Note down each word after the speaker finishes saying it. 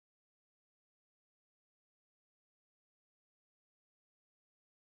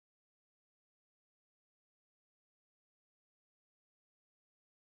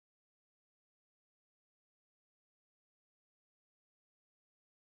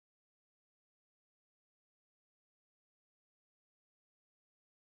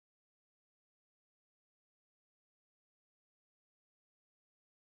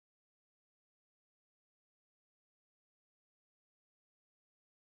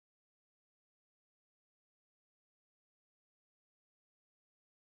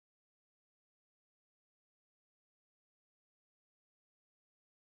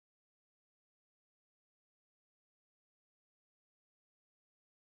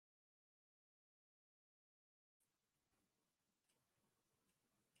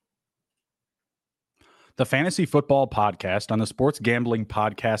The Fantasy Football Podcast on the Sports Gambling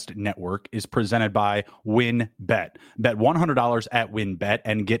Podcast Network is presented by WynnBET. Bet $100 at WynnBET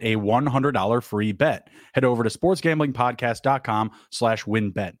and get a $100 free bet. Head over to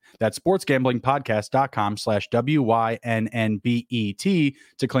sportsgamblingpodcast.com/WynnBET. That's sportsgamblingpodcast.com/WYNNBET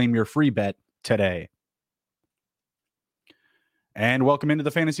to claim your free bet today. And welcome into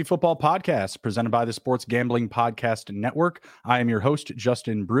the Fantasy Football Podcast, presented by the Sports Gambling Podcast Network. I am your host,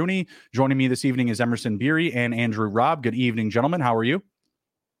 Justin Bruni. Joining me this evening is Emerson Beery and Andrew Robb. Good evening, gentlemen. How are you?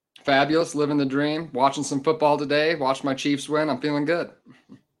 Fabulous, living the dream, watching some football today, watched my Chiefs win. I'm feeling good.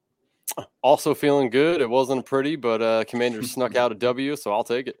 Also feeling good. It wasn't pretty, but Commanders snuck out a W, so I'll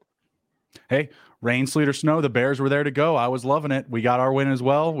take it. Hey, rain, sleet, or snow, the Bears were there to go. I was loving it. We got our win as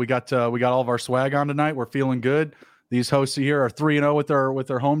well. We got all of our swag on tonight. We're feeling good. These hosts here are 3-0 with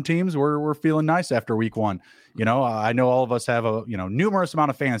their home teams. We're feeling nice after week one. You know, I know all of us have a numerous amount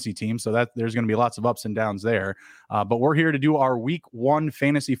of fantasy teams, so that there's going to be lots of ups and downs there. But we're here to do our week one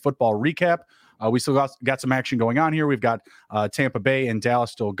fantasy football recap. We still got some action going on here. We've got Tampa Bay and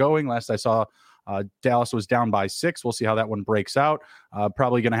Dallas still going. Last I saw, Dallas was down by 6. We'll see how that one breaks out.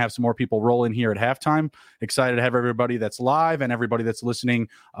 Probably going to have some more people roll in here at halftime. Excited to have everybody that's live and everybody that's listening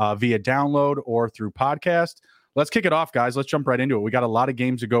via download or through podcast. Let's kick it off, guys. Let's jump right into it. We got a lot of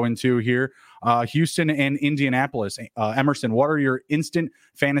games to go into here. Houston and Indianapolis. Emerson, what are your instant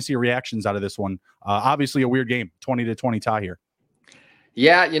fantasy reactions out of this one? Obviously a weird game, 20-20 tie here.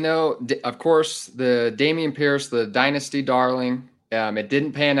 Yeah, of course, the Dameon Pierce, the dynasty darling, it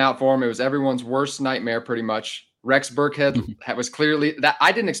didn't pan out for him. It was everyone's worst nightmare, pretty much. Rex Burkhead was clearly that.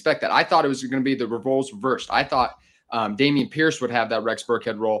 I didn't expect that. I thought it was going to be the roles reversed. I thought Dameon Pierce would have that Rex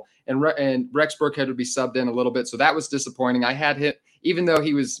Burkhead role, and Rex Burkhead would be subbed in a little bit. So that was disappointing. I had him, even though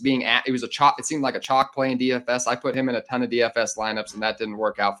he was it seemed like a chalk play in DFS. I put him in a ton of DFS lineups, and that didn't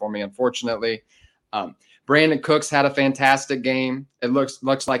work out for me, unfortunately. Brandon Cooks had a fantastic game. It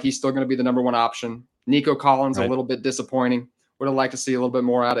looks like he's still going to be the number one option. Nico Collins, right. A little bit disappointing. Would have liked to see a little bit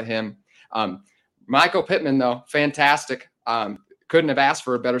more out of him. Michael Pittman, though, fantastic. Couldn't have asked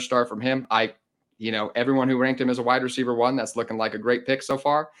for a better start from him. Everyone who ranked him as a wide receiver 1, that's looking like a great pick so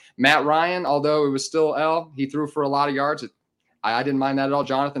far. Matt Ryan, although it was still L, he threw for a lot of yards. I didn't mind that at all.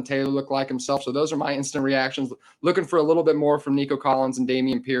 Jonathan Taylor looked like himself. So those are my instant reactions. Looking for a little bit more from Nico Collins and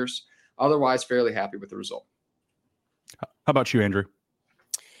Dameon Pierce. Otherwise, fairly happy with the result. How about you, Andrew?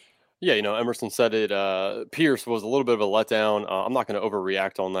 Yeah, Emerson said it. Pierce was a little bit of a letdown. I'm not going to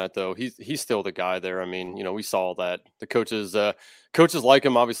overreact on that, though. He's still the guy there. I mean, we saw that the coaches like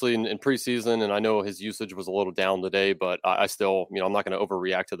him, obviously, in preseason, and I know his usage was a little down today, but I still, I'm not going to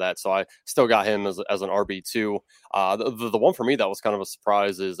overreact to that. So I still got him as an RB2. The one for me that was kind of a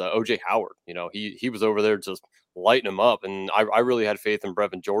surprise is OJ Howard. He was over there just lighting him up, and I really had faith in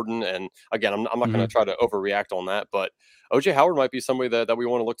Brevin Jordan. And again, I'm not going to try to overreact on that, but OJ Howard might be somebody that we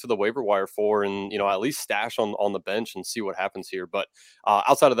want to look to the waiver wire for, and at least stash on the bench and see what happens here. But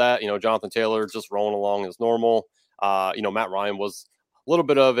outside of that, Jonathan Taylor just rolling along as normal. Matt Ryan was a little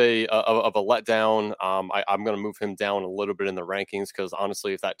bit of a letdown. I'm going to move him down a little bit in the rankings because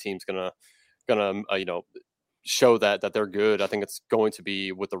honestly, if that team's gonna show that they're good, I think it's going to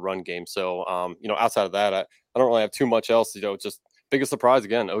be with the run game. So outside of that, I don't really have too much else. Just biggest surprise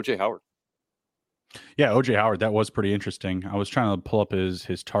again, OJ Howard. Yeah, OJ Howard, that was pretty interesting. I was trying to pull up his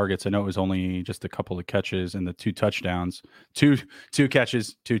targets. I know it was only just a couple of catches and the 2 touchdowns. Two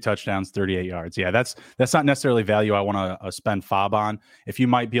catches, 2 touchdowns, 38 yards. Yeah, that's not necessarily value I want to spend FOB on. If you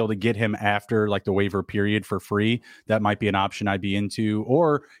might be able to get him after like the waiver period for free, that might be an option I'd be into.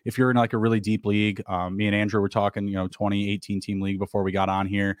 Or if you're in like a really deep league, me and Andrew were talking, 2018 team league before we got on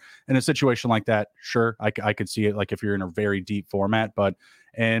here. In a situation like that, sure, I could see it like if you're in a very deep format, but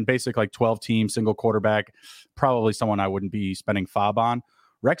and basic like 12 team single quarterback, probably someone I wouldn't be spending FOB on.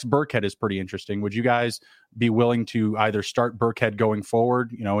 Rex Burkhead is pretty interesting. Would you guys be willing to either start Burkhead going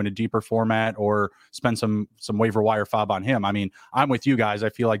forward, in a deeper format, or spend some waiver wire FOB on him? I mean, I'm with you guys.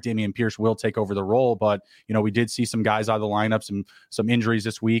 I feel like Dameon Pierce will take over the role, but we did see some guys out of the lineup, some injuries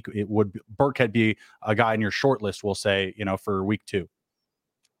this week. Would Burkhead be a guy in your short list, we'll say, for week 2?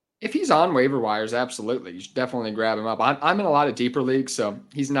 If he's on waiver wires, absolutely. You should definitely grab him up. I'm in a lot of deeper leagues, so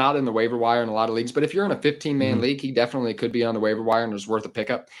he's not in the waiver wire in a lot of leagues. But if you're in a 15-man league, he definitely could be on the waiver wire and is worth a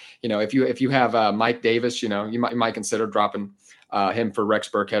pickup. If you have Mike Davis, you might consider dropping him for Rex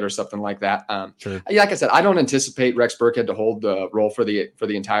Burkhead or something like that. Sure. Like I said, I don't anticipate Rex Burkhead to hold the role for the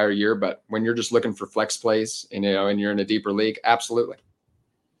entire year. But when you're just looking for flex plays, and you're in a deeper league, absolutely.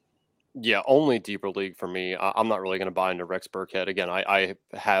 Yeah, only deeper league for me. I'm not really going to buy into Rex Burkhead. Again, I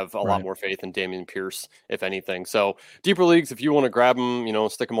have a lot more faith in Dameon Pierce, if anything. So deeper leagues, if you want to grab him,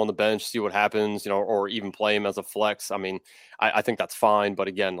 stick him on the bench, see what happens, or even play him as a flex. I mean, I think that's fine. But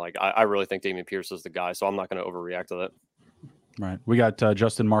again, like I really think Dameon Pierce is the guy. So I'm not going to overreact to that. Right. We got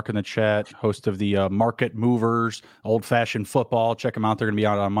Justin Mark in the chat, host of the Market Movers, Old Fashioned Football. Check him out. They're going to be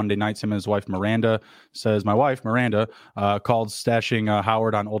out on Monday nights. Him and his wife, Miranda, says, my wife, Miranda, called stashing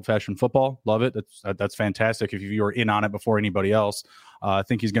Howard on Old Fashioned Football. Love it. That's fantastic. If you were in on it before anybody else, I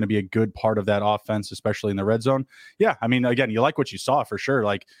think he's going to be a good part of that offense, especially in the red zone. Yeah. I mean, again, you like what you saw for sure.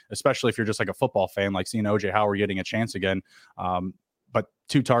 Like, especially if you're just like a football fan, like seeing OJ Howard getting a chance again. But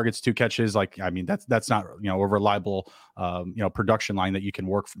 2 targets, 2 catches, like, I mean, that's not, a reliable, production line that you can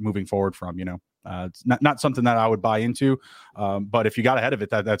work moving forward from, it's not something that I would buy into. But if you got ahead of it,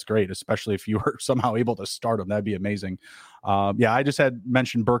 that's great, especially if you were somehow able to start them. That'd be amazing. I just had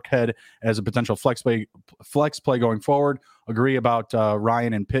mentioned Burkhead as a potential flex play going forward. Agree about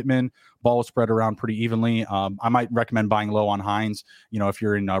Ryan and Pittman. Ball was spread around pretty evenly. I might recommend buying low on Hines. If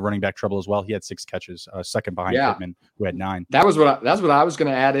you're in running back trouble as well. He had 6 catches, second behind Pittman, who had 9. That's what I was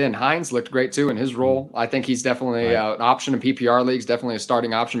going to add in. Hines looked great too in his role. I think he's definitely an option in PPR leagues. Definitely a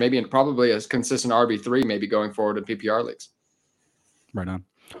starting option. Maybe probably a consistent RB3. Maybe going forward in PPR leagues. Right on.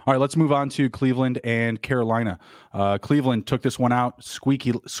 All right, let's move on to Cleveland and Carolina. Cleveland took this one out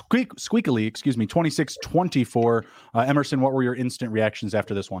squeakily, 26-24. Emerson, what were your instant reactions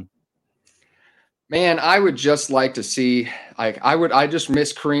after this one? Man, I would just like to see, I just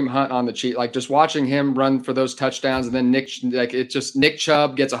miss Kareem Hunt on the cheat, like just watching him run for those touchdowns. And then Nick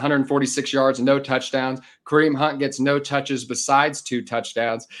Chubb gets 146 yards and no touchdowns. Kareem Hunt gets no touches besides 2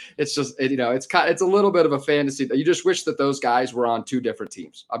 touchdowns. It's just, it's a little bit of a fantasy. You just wish that those guys were on 2 different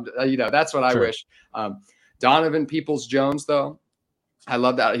teams. That's what I wish. Donovan Peoples-Jones, though, I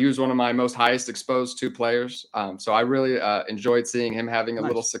love that. He was one of my most highest exposed 2 players. So I really enjoyed seeing him having a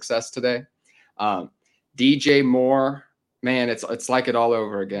little success today. DJ Moore, man, it's like it all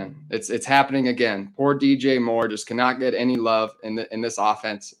over again. It's happening again. Poor DJ Moore just cannot get any love in this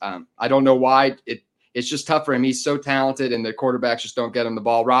offense. I don't know why. It's just tough for him. He's so talented, and the quarterbacks just don't get him the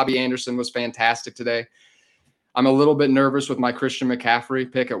ball. Robbie Anderson was fantastic today. I'm a little bit nervous with my Christian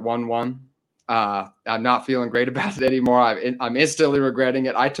McCaffrey pick at 1-1. I'm not feeling great about it anymore. I'm instantly regretting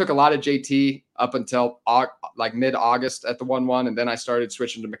it. I took a lot of JT up until like mid-August at the 1-1, and then I started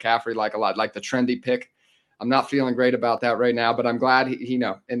switching to McCaffrey like the trendy pick. I'm not feeling great about that right now, but I'm glad he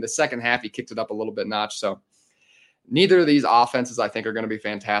in the second half he kicked it up a little bit notch. So neither of these offenses I think are going to be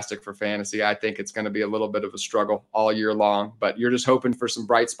fantastic for fantasy. I think it's going to be a little bit of a struggle all year long, but you're just hoping for some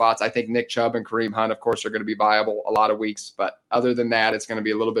bright spots. I think Nick Chubb and Kareem Hunt, of course, are going to be viable a lot of weeks, but other than that, it's going to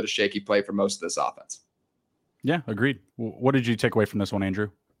be a little bit of shaky play for most of this offense. Yeah, agreed. What did you take away from this one, Andrew?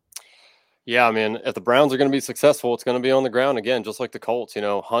 Yeah, I mean, if the Browns are going to be successful, it's going to be on the ground again, just like the Colts.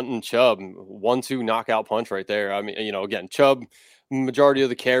 Hunt and Chubb, 1-2 knockout punch right there. I mean, again, Chubb, majority of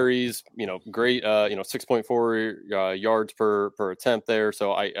the carries, great, 6.4 yards per attempt there.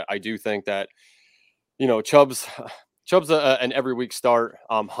 So I do think that, Chubb's an every week start.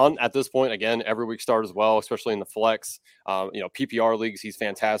 Hunt at this point, again, every week start as well, especially in the flex. PPR leagues, he's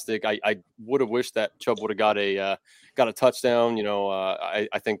fantastic. I would have wished that Chubb would have got a touchdown.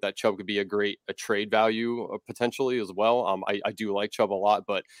 I think that Chubb could be a trade value potentially as well. I do like Chubb a lot,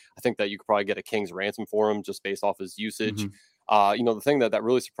 but I think that you could probably get a king's ransom for him just based off his usage. The thing that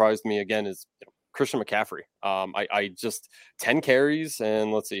really surprised me again is Christian McCaffrey. I just 10 carries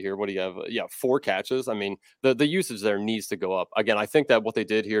and let's see here. What do you have? 4 catches. I mean, the usage there needs to go up. Again, I think that what they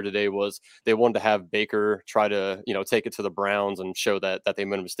did here today was they wanted to have Baker try to, take it to the Browns and show that they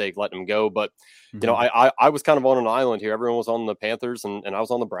made a mistake, letting him go. But, I was kind of on an island here. Everyone was on the Panthers and I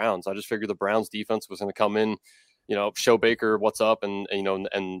was on the Browns. I just figured the Browns defense was going to come in, show Baker what's up and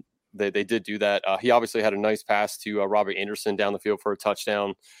they did do that. He obviously had a nice pass to Robbie Anderson down the field for a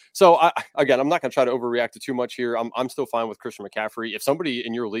touchdown. So I'm not going to try to overreact to too much here. I'm still fine with Christian McCaffrey. If somebody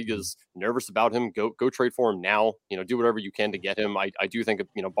in your league is nervous about him, go trade for him now. Do whatever you can to get him. I do think,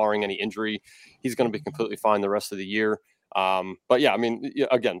 barring any injury, he's going to be completely fine the rest of the year. But yeah, I mean,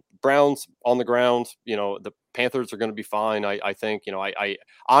 again, Browns on the ground, the Panthers are going to be fine. I think,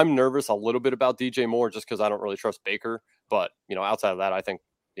 I'm nervous a little bit about DJ Moore just because I don't really trust Baker. But, outside of that, I think,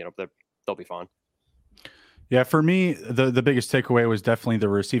 they'll be fine. Yeah, for me, the biggest takeaway was definitely the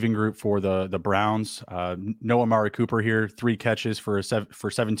receiving group for the Browns. No Amari Cooper here, 3 catches for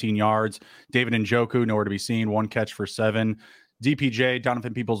 17 yards. David Njoku, nowhere to be seen, 1 catch for 7. DPJ,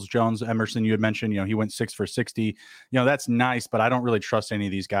 Donovan Peoples-Jones, Emerson, you had mentioned, he went 6 for 60. That's nice, but I don't really trust any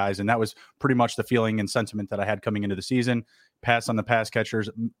of these guys. And that was pretty much the feeling and sentiment that I had coming into the season. Pass on the pass catchers,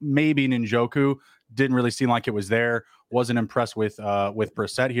 maybe Njoku. Didn't really seem like it was there. Wasn't impressed with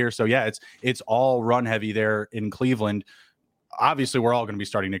Brissett here. So yeah, it's all run heavy there in Cleveland. Obviously, we're all going to be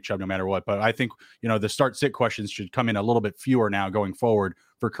starting Nick Chubb no matter what, but I think, the start-sit questions should come in a little bit fewer now going forward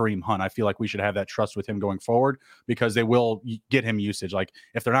for Kareem Hunt. I feel like we should have that trust with him going forward because they will get him usage. Like,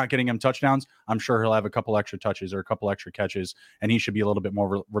 if they're not getting him touchdowns, I'm sure he'll have a couple extra touches or a couple extra catches, and he should be a little bit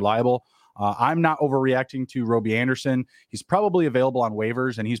more reliable. I'm not overreacting to Robbie Anderson. He's probably available on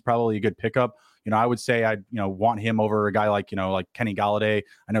waivers, and he's probably a good pickup. I would say I want him over a guy like Kenny Golladay.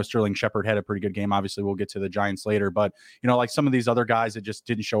 I know Sterling Shepard had a pretty good game. Obviously, we'll get to the Giants later, but like some of these other guys that just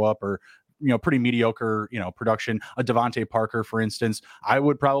didn't show up or pretty mediocre production. A Devontae Parker, for instance, I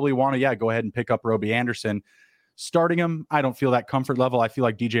would probably want to go ahead and pick up Robbie Anderson. Starting him, I don't feel that comfort level. I feel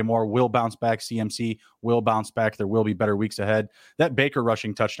like DJ Moore will bounce back. CMC will bounce back. There will be better weeks ahead. That Baker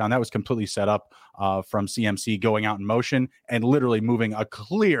rushing touchdown, that was completely set up from CMC going out in motion and literally moving a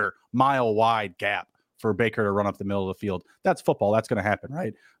clear mile-wide gap for Baker to run up the middle of the field. That's football. That's going to happen,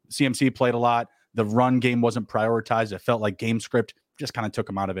 right? CMC played a lot. The run game wasn't prioritized. It felt like game script just kind of took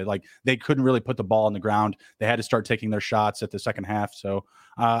them out of it. Like, they couldn't really put the ball on the ground. They had to start taking their shots at the second half. So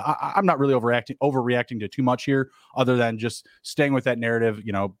I'm not really overreacting to too much here, other than just staying with that narrative.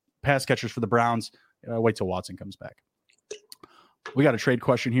 Pass catchers for the Browns. Wait till Watson comes back. We got a trade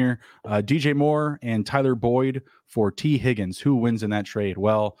question here. DJ Moore and Tyler Boyd for T. Higgins. Who wins in that trade?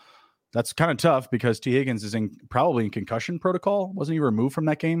 Well, that's kind of tough because T. Higgins is probably in concussion protocol. Wasn't he removed from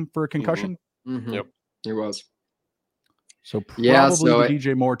that game for a concussion? Mm-hmm. Yep, he was. So probably the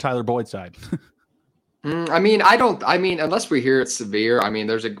DJ Moore, Tyler Boyd side. Unless we hear it's severe,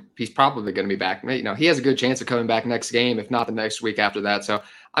 he's probably going to be back. He has a good chance of coming back next game, if not the next week after that. So,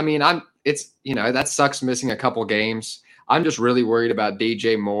 that sucks missing a couple games. I'm just really worried about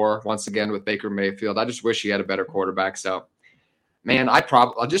DJ Moore once again with Baker Mayfield. I just wish he had a better quarterback. So, man,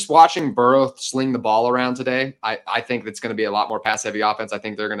 just watching Burrow sling the ball around today, I think it's going to be a lot more pass heavy offense. I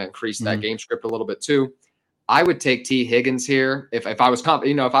think they're going to increase that game script a little bit too. I would take T. Higgins here if I was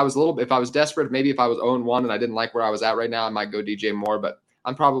if I was desperate, maybe if I was 0-1 and I didn't like where I was at right now, I might go DJ Moore, but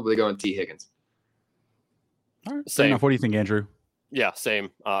I'm probably going T. Higgins. All right, same. What do you think, Andrew? Yeah, same.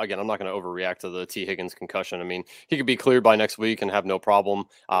 Again, I'm not going to overreact to the T. Higgins concussion. He could be cleared by next week and have no problem.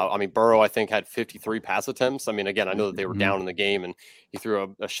 Burrow, I think, had 53 pass attempts. Again, I know that they were down in the game and he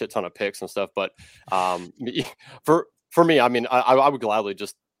threw a shit ton of picks and stuff. But for me, I would gladly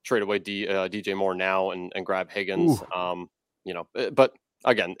just trade away DJ Moore now and grab Higgins. But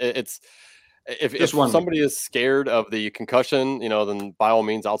again, it's if somebody is scared of the concussion, then by all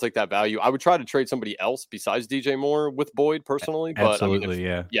means, I'll take that value. I would try to trade somebody else besides DJ Moore with Boyd personally. But absolutely,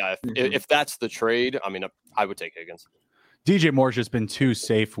 if that's the trade, I would take Higgins. DJ Moore's just been too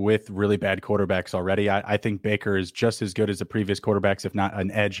safe with really bad quarterbacks already. I think Baker is just as good as the previous quarterbacks, if not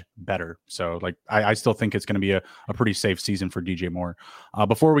an edge better. So, I still think it's going to be a pretty safe season for DJ Moore.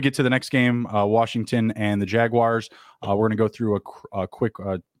 Before we get to the next game, Washington and the Jaguars, we're going to go through a quick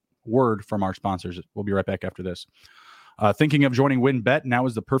word from our sponsors. We'll be right back after this. Thinking of joining WynnBET? Now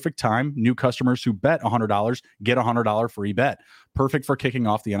is the perfect time. New customers who bet $100 get a $100 free bet. Perfect for kicking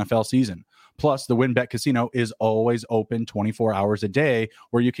off the NFL season. Plus, the WynnBET Casino is always open 24 hours a day,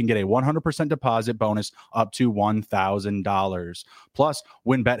 where you can get a 100% deposit bonus up to $1,000. Plus,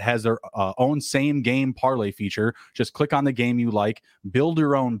 WynnBET has their own same game parlay feature. Just click on the game you like, build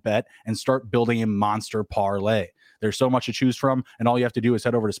your own bet, and start building a monster parlay. There's so much to choose from, and all you have to do is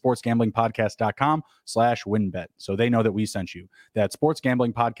head over to sportsgamblingpodcast.com/WynnBET so they know that we sent you. That's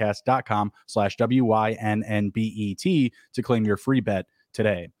sportsgamblingpodcast.com/WYNNBET to claim your free bet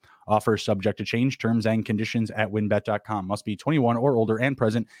today. Offer subject to change. Terms and conditions at wynnbet.com. Must be 21 or older and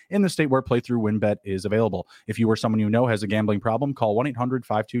present in the state where playthrough WynnBET is available. If you or someone you know has a gambling problem, call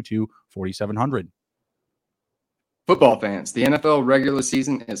 1-800-522-4700. Football fans, the NFL regular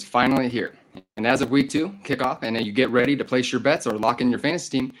season is finally here. And as of week 2, kickoff, and you get ready to place your bets or lock in your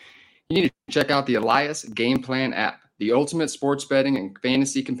fantasy team, you need to check out the Elias Game Plan app, the ultimate sports betting and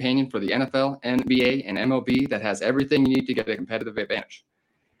fantasy companion for the NFL, NBA, and MLB that has everything you need to get a competitive advantage.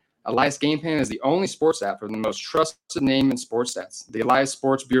 Elias Game Plan is the only sports app for the most trusted name in sports stats. The Elias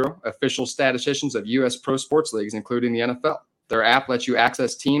Sports Bureau, official statisticians of U.S. pro sports leagues, including the NFL. Their app lets you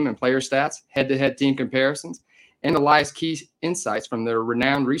access team and player stats, head-to-head team comparisons, and Elias key insights from their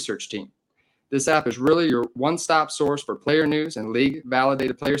renowned research team. This app is really your one-stop source for player news and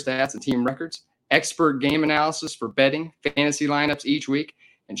league-validated player stats and team records, expert game analysis for betting, fantasy lineups each week,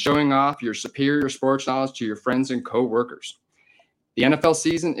 and showing off your superior sports knowledge to your friends and co-workers. The NFL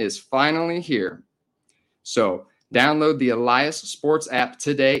season is finally here. So download the Elias Sports app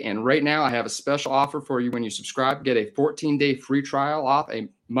today. And right now, I have a special offer for you when you subscribe. Get a 14-day free trial off a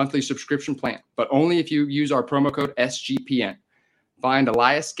monthly subscription plan, but only if you use our promo code SGPN. Find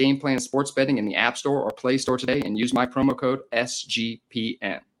Elias Game Plan Sports Betting in the App Store or Play Store today and use my promo code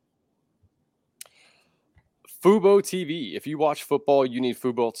SGPN. Fubo TV. If you watch football, you need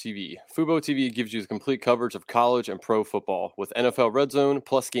Fubo TV. Fubo TV gives you the complete coverage of college and pro football with NFL Red Zone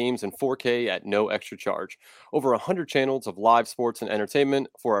plus games in 4K at no extra charge. Over 100 channels of live sports and entertainment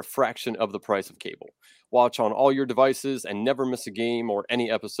for a fraction of the price of cable. Watch on all your devices and never miss a game or any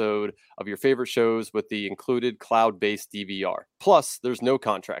episode of your favorite shows with the included cloud-based DVR. Plus, there's no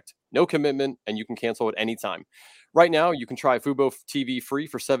contract, no commitment, and you can cancel at any time. Right now, you can try Fubo TV free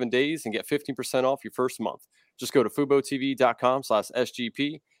for 7 days and get 15% off your first month. Just go to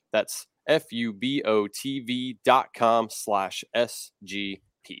FuboTV.com/SGP. That's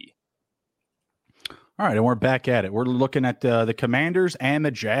FUBOTV.com/SGP. All right, and we're back at it. We're looking at the Commanders and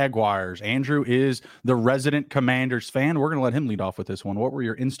the Jaguars. Andrew is the resident Commanders fan. We're going to let him lead off with this one. What were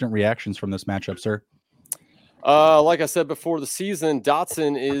your instant reactions from this matchup, sir? Like I said before the season,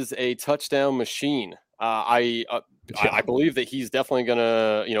 Dotson is a touchdown machine. I believe that he's definitely going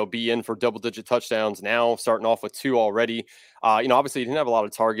to, be in for double-digit touchdowns now, starting off with 2 already. Obviously he didn't have a lot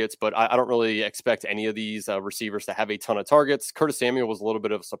of targets, but I don't really expect any of these receivers to have a ton of targets. Curtis Samuel was a little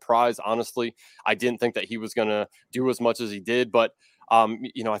bit of a surprise, honestly. I didn't think that he was going to do as much as he did, but I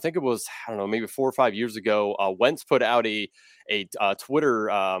think it was, maybe 4 or 5 years ago, Wentz put out a Twitter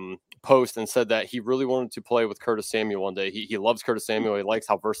post and said that he really wanted to play with Curtis Samuel one day. He loves Curtis Samuel. He likes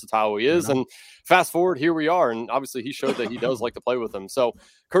how versatile he is. And fast forward, here we are. And obviously he showed that he does like to play with him. So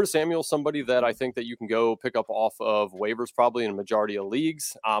Curtis Samuel, somebody that I think that you can go pick up off of waivers probably in a majority of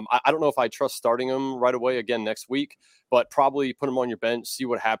leagues. I don't know if I trust starting him right away again next week, but probably put him on your bench, see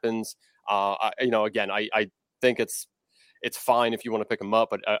what happens. I think it's fine if you want to pick him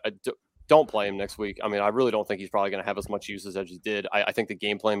up, but don't play him next week. I mean, I really don't think he's probably going to have as much uses as he did. I think the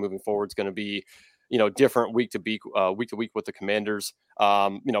game plan moving forward is going to be, different week to week with the Commanders.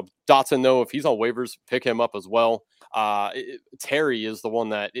 Dotson, though, if he's on waivers, pick him up as well. Terry is the one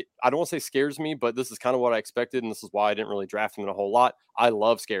that I don't want to say scares me, but this is kind of what I expected, and this is why I didn't really draft him in a whole lot. I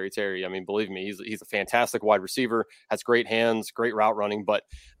love Scary Terry. I mean, believe me, he's a fantastic wide receiver, has great hands, great route running, but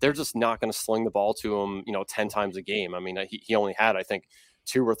they're just not going to sling the ball to him, 10 times a game. I mean, he only had, I think,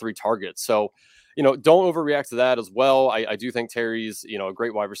 2 or 3 targets. So, don't overreact to that as well. I do think Terry's, a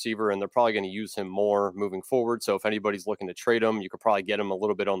great wide receiver, and they're probably going to use him more moving forward. So if anybody's looking to trade him, you could probably get him a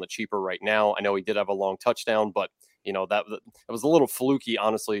little bit on the cheaper right now. I know he did have a long touchdown, but that was a little fluky,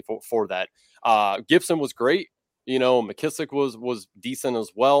 honestly, for that. Gibson was great. McKissick was decent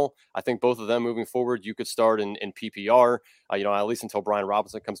as well. I think both of them moving forward, you could start in PPR, at least until Brian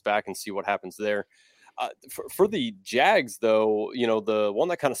Robinson comes back and see what happens there. For the Jags, though, the one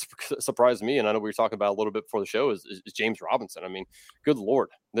that kind of surprised me, and I know we were talking about a little bit before the show, is James Robinson. I mean, good Lord.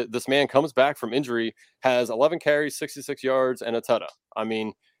 This man comes back from injury, has 11 carries, 66 yards, and a tutty. I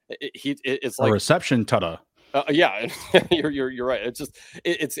mean, it's like a reception tutty. Yeah, you're right.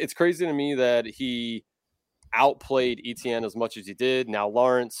 It's crazy to me that he outplayed Etienne as much as he did. Now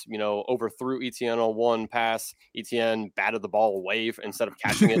Lawrence, overthrew Etienne on one pass. Etienne batted the ball away instead of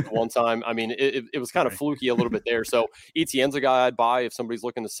catching it one time. I mean, it was kind of fluky a little bit there. So Etienne's a guy I'd buy if somebody's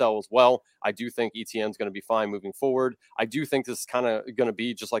looking to sell as well. I do think Etienne's going to be fine moving forward. I do think this is kind of going to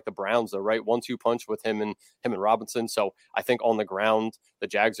be just like the Browns, though, right? 1-2 punch with him and Robinson. So I think on the ground, the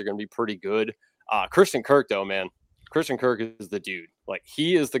Jags are going to be pretty good. Christian Kirk, though, man. Christian Kirk is the dude. Like,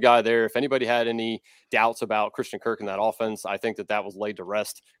 he is the guy there. If anybody had any doubts about Christian Kirk in that offense, I think that was laid to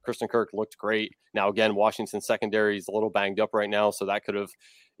rest. Christian Kirk looked great. Now, again, Washington's secondary is a little banged up right now, so that could have,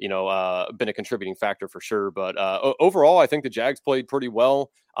 been a contributing factor for sure. But overall, I think the Jags played pretty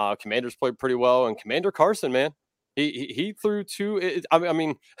well. Commanders played pretty well. And Commander Carson, man, he threw 2. I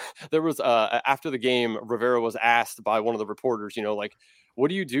mean, there was after the game, Rivera was asked by one of the reporters, what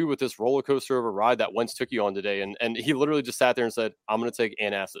do you do with this roller coaster of a ride that Wentz took you on today? And he literally just sat there and said, I'm going to take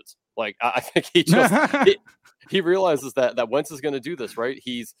antacids. Like, I think he just, he realizes that Wentz is going to do this, right?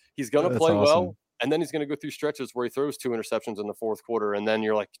 He's going to play well. And then he's going to go through stretches where he throws 2 interceptions in the fourth quarter. And then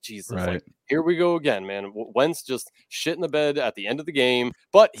you're like, Jesus, like, here we go again, man. Wentz just shit in the bed at the end of the game.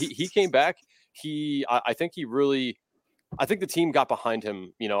 But he came back. I think the team got behind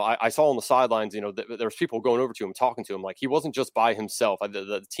him. I saw on the sidelines, there's people going over to him, talking to him. Like, he wasn't just by himself.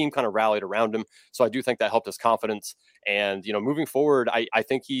 The team kind of rallied around him. So I do think that helped his confidence. And, moving forward, I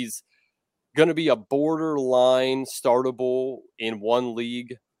think he's going to be a borderline startable in one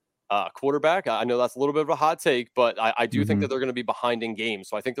league. quarterback. I know that's a little bit of a hot take, but I do think that they're going to be behind in games.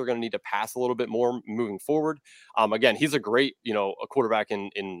 So I think they're going to need to pass a little bit more moving forward. Again, he's a great, a quarterback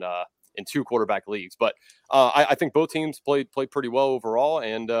in 2 quarterback leagues, but I think both teams played pretty well overall.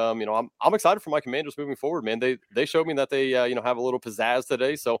 And, I'm excited for my Commanders moving forward, man. They showed me that they, have a little pizzazz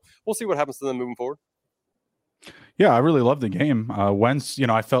today. So we'll see what happens to them moving forward. Yeah, I really loved the game. Wentz,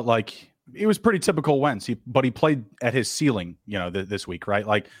 I felt like it was pretty typical Wentz, but he played at his ceiling, this week, right?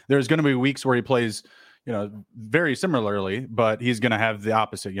 Like there's going to be weeks where he plays, very similarly, but he's going to have the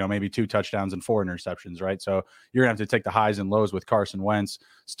opposite, maybe 2 touchdowns and 4 interceptions, right? So you're going to have to take the highs and lows with Carson Wentz.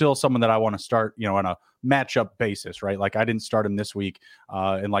 Still someone that I want to start, on a matchup basis, right? Like I didn't start him this week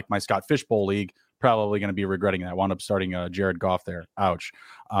in like my Scott Fishbowl league. Probably going to be regretting that. Wound up starting Jared Goff there. Ouch.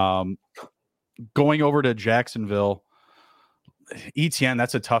 Going over to Jacksonville, ETN,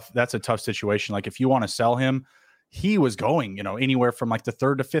 that's a tough situation. Like if you want to sell him, he was going, anywhere from like the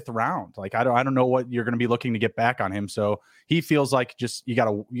 3rd to 5th round. Like I don't know what you're going to be looking to get back on him. So he feels like just you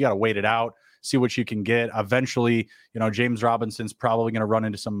gotta wait it out, see what you can get. Eventually, James Robinson's probably going to run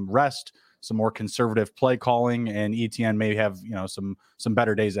into some rest, some more conservative play calling, and ETN may have some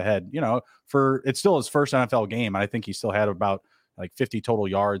better days ahead. For it's still his first NFL game, and I think he still had about like 50 total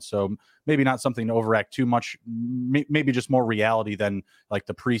yards. So maybe not something to overact too much, maybe just more reality than like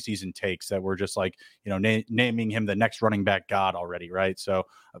the preseason takes that were just like, naming him the next running back god already. Right. So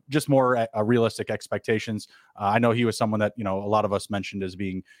just more realistic expectations. I know he was someone that, a lot of us mentioned as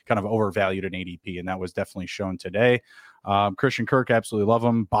being kind of overvalued in ADP, and that was definitely shown today. Christian Kirk, absolutely love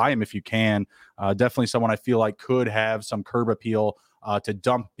him. Buy him if you can. Definitely someone I feel like could have some curb appeal to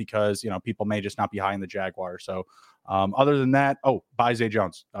dump because, people may just not be high in the Jaguars. So other than that, buy Zay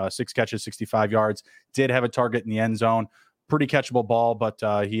Jones, 6 catches, 65 yards, did have a target in the end zone, pretty catchable ball, but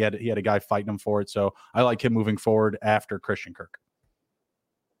he had a guy fighting him for it. So I like him moving forward after Christian Kirk.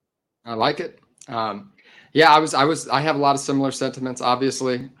 I like it. I have a lot of similar sentiments.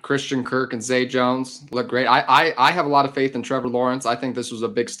 Obviously, Christian Kirk and Zay Jones look great. I have a lot of faith in Trevor Lawrence. I think this was a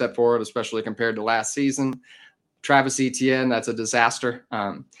big step forward, especially compared to last season. Travis Etienne, that's a disaster.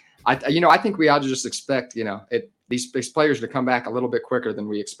 I think we ought to just expect, these players to come back a little bit quicker than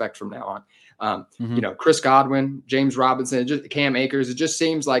we expect from now on. Chris Godwin, James Robinson, Cam Akers. It just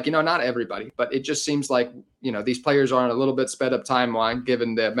seems like, not everybody, but it just seems like, these players are on a little bit sped up timeline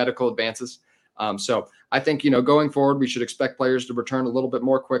given the medical advances. So I think, going forward, we should expect players to return a little bit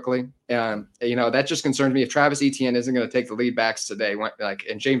more quickly. And, that just concerns me. If Travis Etienne isn't going to take the lead backs today,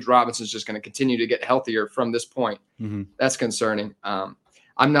 and James Robinson is just going to continue to get healthier from this point, that's concerning.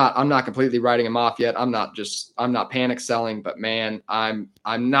 I'm not completely writing him off yet. I'm not panic selling, but man, I'm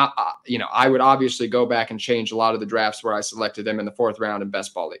not, I would obviously go back and change a lot of the drafts where I selected him in the 4th round in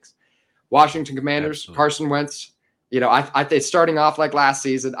best ball leagues. Washington Commanders, absolutely. Carson Wentz, I think starting off like last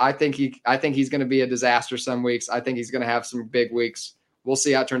season, I think he's going to be a disaster some weeks. I think he's going to have some big weeks. We'll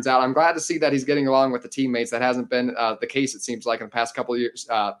see how it turns out. I'm glad to see that he's getting along with the teammates. That hasn't been the case, it seems like, in the past couple of years,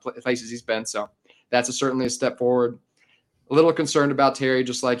 places he's been. So that's certainly a step forward. A little concerned about Terry,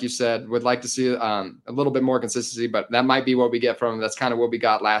 just like you said. Would like to see a little bit more consistency, but that might be what we get from him. That's kind of what we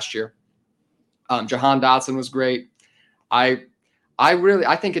got last year. Jahan Dotson was great. I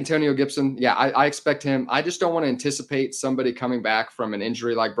think Antonio Gibson, I expect him. I just don't want to anticipate somebody coming back from an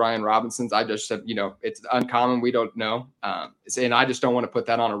injury like Brian Robinson's. I just said, it's uncommon. We don't know. And I just don't want to put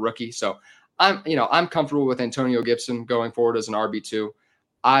that on a rookie. So I'm comfortable with Antonio Gibson going forward as an RB2.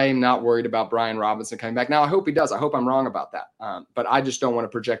 I'm not worried about Brian Robinson coming back. Now, I hope he does. I hope I'm wrong about that. But I just don't want to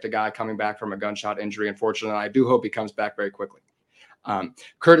project a guy coming back from a gunshot injury, unfortunately. I do hope he comes back very quickly.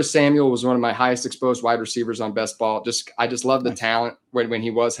 Curtis Samuel was one of my highest exposed wide receivers on best ball. I just love the talent when he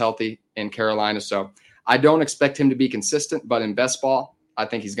was healthy in Carolina. So I don't expect him to be consistent, but in best ball, I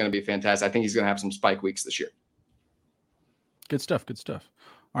think he's going to be fantastic. I think he's going to have some spike weeks this year. Good stuff.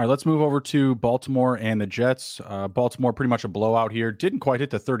 All right, let's move over to Baltimore and the Jets. Baltimore pretty much a blowout here. Didn't quite hit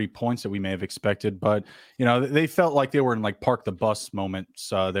the 30 points that we may have expected, but they felt like they were in like park the bus moments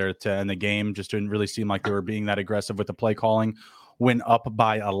there to end the game. Just didn't really seem like they were being that aggressive with the play calling. Went up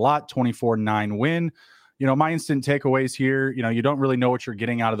by a lot, 24-9 win. My instant takeaways here, you don't really know what you're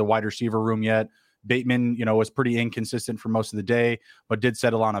getting out of the wide receiver room yet. Bateman, was pretty inconsistent for most of the day, but did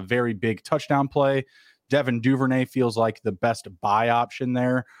settle on a very big touchdown play. Devin Duvernay feels like the best buy option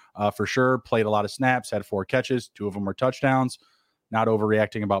there for sure. Played a lot of snaps, had 4 catches. 2 of them were touchdowns. Not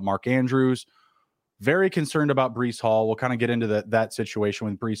overreacting about Mark Andrews. Very concerned about Breece Hall. We'll kind of get into that situation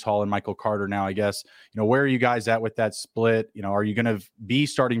with Breece Hall and Michael Carter now, I guess. Where are you guys at with that split? Are you going to be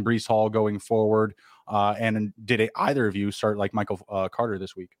starting Breece Hall going forward? And did either of you start like Michael Carter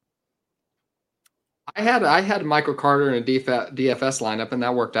this week? I had Michael Carter in a DFS lineup, and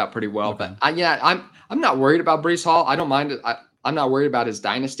that worked out pretty well. Okay. But I'm not worried about Breece Hall. I don't mind it. I'm not worried about his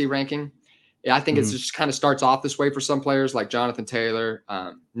dynasty ranking. Yeah, I think it's just kind of starts off this way for some players like Jonathan Taylor,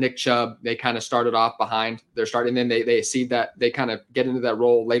 Nick Chubb. They kind of started off behind. They're starting, then they see that they kind of get into that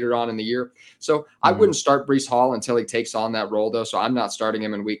role later on in the year. So I wouldn't start Breece Hall until he takes on that role, though. So I'm not starting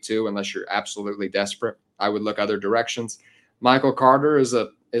him in week 2 unless you're absolutely desperate. I would look other directions. Michael Carter is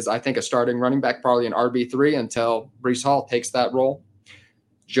I think a starting running back, probably an RB3 until Breece Hall takes that role.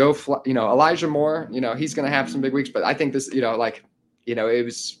 Elijah Moore, he's going to have some big weeks, but I think this, it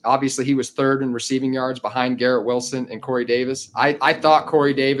was obviously he was third in receiving yards behind Garrett Wilson and Corey Davis. I thought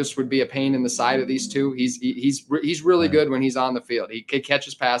Corey Davis would be a pain in the side of these two. He's really good when he's on the field. He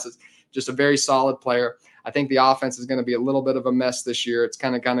catches passes, just a very solid player. I think the offense is going to be a little bit of a mess this year. It's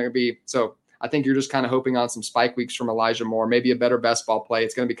kind of going to be so. I think you're just kind of hoping on some spike weeks from Elijah Moore, maybe a better best ball play.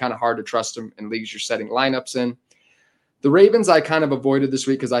 It's going to be kind of hard to trust him in leagues you're setting lineups in. The Ravens I kind of avoided this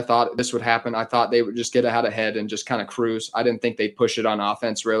week because I thought this would happen. I thought they would just get out ahead and just kind of cruise. I didn't think they'd push it on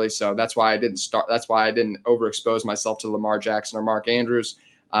offense really. So that's why I didn't start. That's why I didn't overexpose myself to Lamar Jackson or Mark Andrews.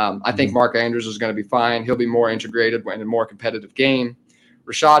 I think Mark Andrews is going to be fine. He'll be more integrated in a more competitive game.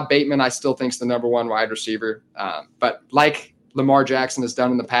 Rashad Bateman, I still think is the number 1 wide receiver. But like Lamar Jackson has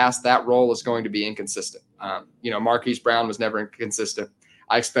done in the past, that role is going to be inconsistent. Marquise Brown was never inconsistent.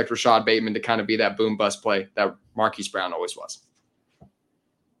 I expect Rashad Bateman to kind of be that boom bust play that Marquise Brown always was.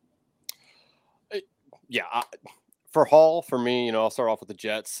 Yeah. For Hall, for me, I'll start off with the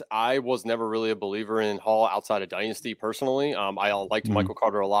Jets. I was never really a believer in Hall outside of Dynasty personally. I liked Michael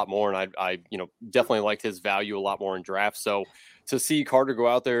Carter a lot more, and I definitely liked his value a lot more in drafts. So to see Carter go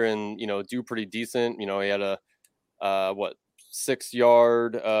out there and, do pretty decent, he had a, 6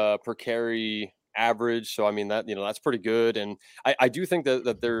 yard per carry average. So, I mean, that, that's pretty good. And I do think that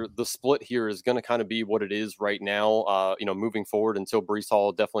the split here is going to kind of be what it is right now, moving forward until Breece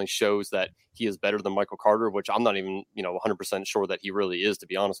Hall definitely shows that he is better than Michael Carter, which I'm not even, 100% sure that he really is, to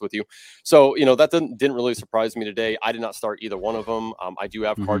be honest with you. So, that didn't really surprise me today. I did not start either one of them. I do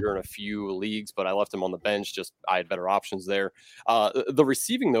have Carter in a few leagues, but I left him on the bench. Just I had better options there. The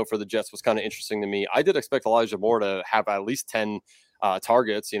receiving, though, for the Jets was kind of interesting to me. I did expect Elijah Moore to have at least 10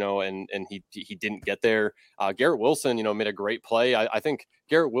 targets, and he didn't get there. Garrett Wilson, made a great play. I think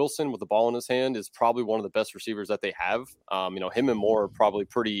Garrett Wilson with the ball in his hand is probably one of the best receivers that they have. Him and Moore are probably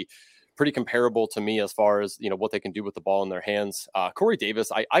pretty comparable to me as far as, what they can do with the ball in their hands. Corey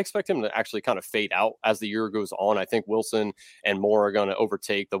Davis, I expect him to actually kind of fade out as the year goes on. I think Wilson and Moore are going to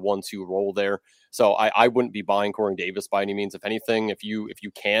overtake the 1-2 role there. So I wouldn't be buying Corey Davis by any means. If anything,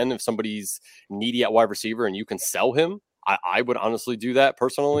 if somebody's needy at wide receiver and you can sell him, I would honestly do that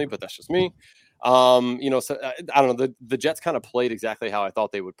personally, but that's just me. So I don't know. The Jets kind of played exactly how I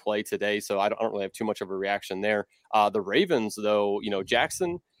thought they would play today. So I don't really have too much of a reaction there. The Ravens, though,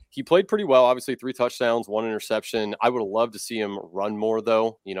 Jackson, he played pretty well. Obviously 3 touchdowns, 1 interception. I would have loved to see him run more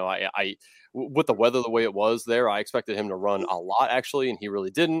though. I with the weather the way it was there, I expected him to run a lot actually, and he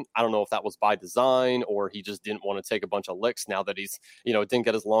really didn't. I don't know if that was by design or he just didn't want to take a bunch of licks now that he's, didn't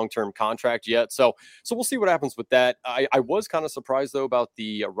get his long-term contract yet. So we'll see what happens with that. I was kind of surprised though about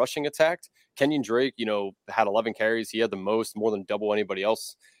the rushing attack. Kenyon Drake, had 11 carries. He had more than double anybody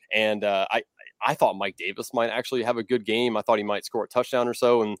else. And I thought Mike Davis might actually have a good game. I thought he might score a touchdown or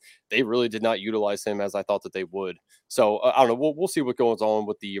so, and they really did not utilize him as I thought that they would. So I don't know. We'll see what goes on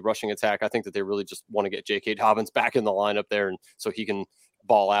with the rushing attack. I think that they really just want to get J.K. Dobbins back in the lineup there, and so he can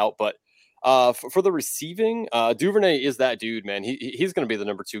ball out. But for the receiving, Duvernay is that dude, man. He's going to be the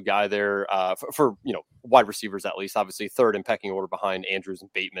number 2 guy there for wide receivers at least. Obviously, 3rd in pecking order behind Andrews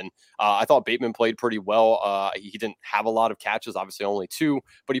and Bateman. I thought Bateman played pretty well. He didn't have a lot of catches, obviously only 2,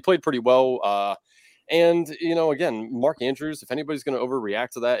 but he played pretty well. And, again, Mark Andrews, if anybody's going to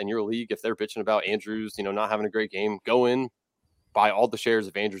overreact to that in your league, if they're bitching about Andrews, not having a great game, go in, buy all the shares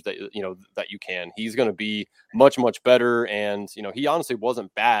of Andrews that you can. He's going to be much, much better. And, he honestly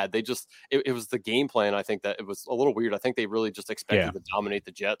wasn't bad. They just, it was the game plan. I think that it was a little weird. I think they really just expected to dominate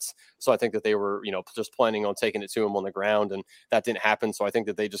the Jets. So I think that they were, just planning on taking it to him on the ground, and that didn't happen. So I think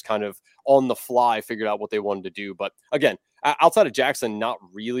that they just kind of on the fly figured out what they wanted to do. But again, outside of Jackson, not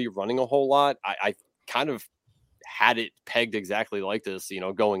really running a whole lot, I kind of had it pegged exactly like this,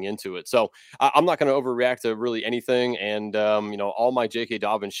 going into it. So I'm not going to overreact to really anything. And, all my J.K.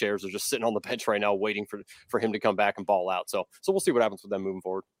 Dobbins shares are just sitting on the bench right now, waiting for him to come back and ball out. So we'll see what happens with them moving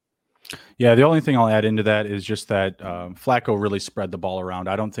forward. Yeah, the only thing I'll add into that is just that Flacco really spread the ball around.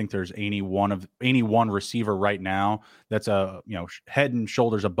 I don't think there's any one receiver right now that's head and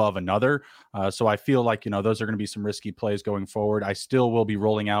shoulders above another. So I feel like those are going to be some risky plays going forward. I still will be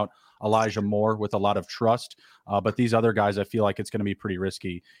rolling out Elijah Moore with a lot of trust. But these other guys, I feel like it's going to be pretty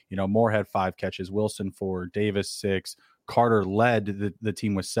risky. Moore had 5 catches, Wilson 4, Davis 6, Carter led the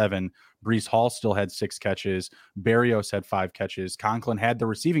team with 7. Breece Hall still had 6 catches. Berrios had 5 catches. Conklin had the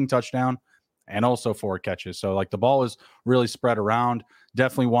receiving touchdown and also 4 catches. So like the ball is really spread around.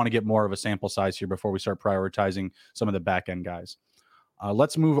 Definitely want to get more of a sample size here before we start prioritizing some of the back end guys.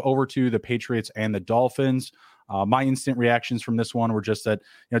 Let's move over to the Patriots and the Dolphins. My instant reactions from this one were just that,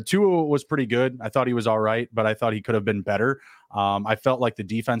 Tua was pretty good. I thought he was all right, but I thought he could have been better. I felt like the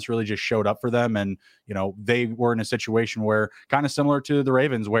defense really just showed up for them. And, they were in a situation where kind of similar to the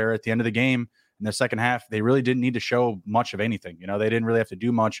Ravens, where at the end of the game in the second half, they really didn't need to show much of anything. They didn't really have to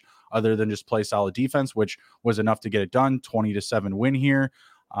do much other than just play solid defense, which was enough to get it done. 20-7 win here.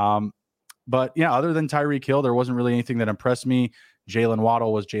 But yeah, other than Tyreek Hill, there wasn't really anything that impressed me. Jalen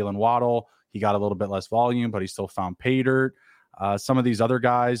Waddle was Jalen Waddle. He got a little bit less volume, but he still found pay dirt. Some of these other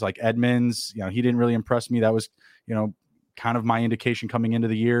guys like Edmonds, he didn't really impress me. That was, kind of my indication coming into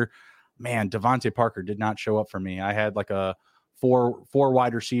the year. Man, Devontae Parker did not show up for me. I had like a four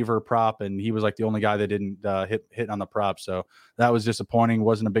wide receiver prop, and he was like the only guy that didn't hit on the prop. So that was disappointing.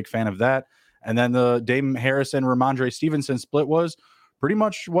 Wasn't a big fan of that. And then the Dame Harris and Ramondre Stevenson split was pretty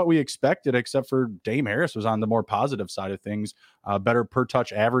much what we expected, except for Dame Harris was on the more positive side of things. Better per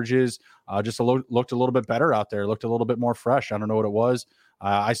touch averages, looked a little bit better out there, looked a little bit more fresh. I don't know what it was.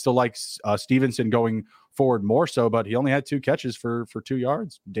 I still like Stevenson going forward more so, but he only had 2 catches for 2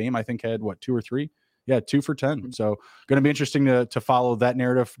 yards. Dame, I think, had 2 or 3? Yeah, 2 for 10. So going to be interesting to follow that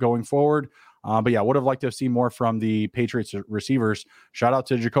narrative going forward. But yeah, would have liked to have seen more from the Patriots receivers. Shout out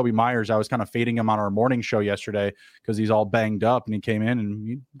to Jacoby Myers. I was kind of fading him on our morning show yesterday because he's all banged up, and he came in and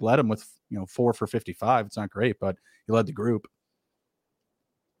he led him with 4 for 55. It's not great, but he led the group.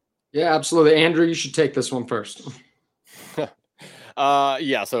 Yeah, absolutely. Andrew, you should take this one first.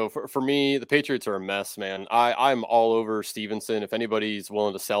 Yeah. So for me, the Patriots are a mess, man. I'm all over Stevenson. If anybody's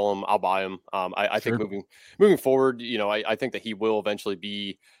willing to sell him, I'll buy him. I Sure. think moving forward, I think that he will eventually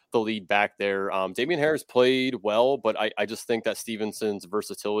be the lead back there. Damian Harris played well, but I just think that Stevenson's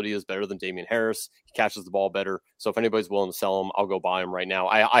versatility is better than Damian Harris. He catches the ball better. So if anybody's willing to sell him, I'll go buy him right now.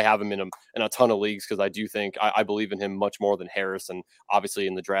 I have him in a ton of leagues because I do think I believe in him much more than Harris. And obviously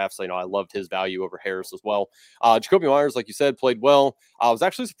in the drafts, I loved his value over Harris as well. Jacoby Myers, like you said, played well. I was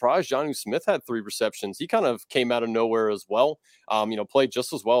actually surprised Jonnu Smith had 3 receptions. He kind of came out of nowhere as well. Played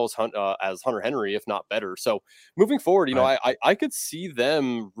just as well as Hunter Henry, if not better. So moving forward, Right. I could see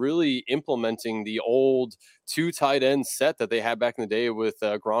them really implementing the old 2 tight end set that they had back in the day with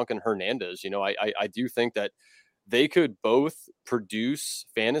Gronk and Hernandez. I do think that they could both produce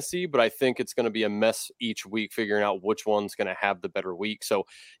fantasy, but I think it's going to be a mess each week figuring out which one's going to have the better week. So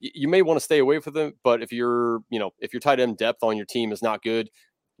you may want to stay away from them, but if your tight end depth on your team is not good,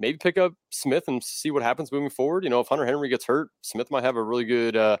 maybe pick up Smith and see what happens moving forward. If Hunter Henry gets hurt, Smith might have a really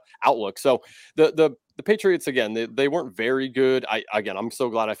good outlook. So the Patriots, again, they weren't very good. I'm so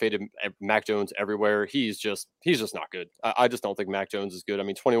glad I faded Mac Jones everywhere. He's just not good. I just don't think Mac Jones is good.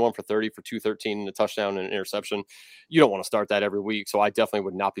 21 for 30 for 213 and a touchdown and an interception. You don't want to start that every week. So I definitely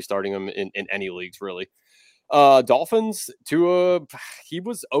would not be starting him in any leagues, really. Dolphins, Tua, he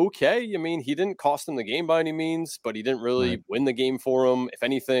was okay. He didn't cost them the game by any means, but he didn't really win the game for him. If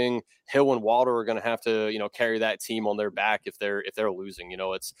anything, Hill and Water are going to have to, carry that team on their back if they're losing.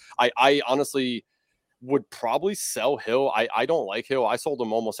 I honestly would probably sell Hill. I don't like Hill. I sold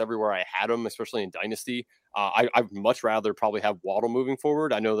him almost everywhere I had him, especially in Dynasty. I'd much rather probably have Waddle moving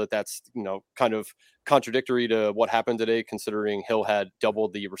forward. I know that that's, kind of contradictory to what happened today, considering Hill had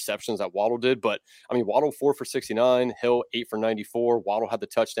doubled the receptions that Waddle did. But Waddle 4 for 69, Hill 8 for 94. Waddle had the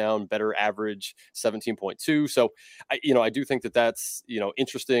touchdown, better average 17.2. So I do think that that's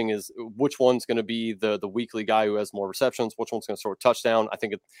interesting, is which one's going to be the weekly guy who has more receptions, which one's going to score a touchdown.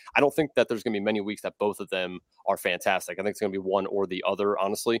 I don't think that there's going to be many weeks that both of them are fantastic. I think it's going to be one or the other,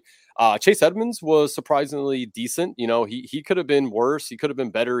 honestly. Chase Edmonds was surprisingly decent. He could have been worse. He could have been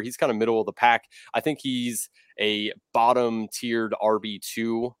better. He's kind of middle of the pack. I think he's a bottom tiered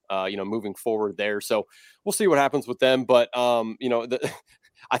RB2, moving forward there. So we'll see what happens with them. But,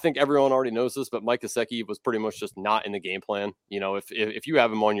 I think everyone already knows this, but Mike Gesicki was pretty much just not in the game plan. If you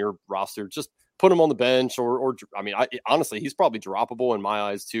have him on your roster, just put him on the bench or honestly, he's probably droppable in my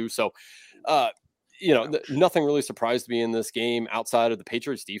eyes too. So, nothing really surprised me in this game outside of the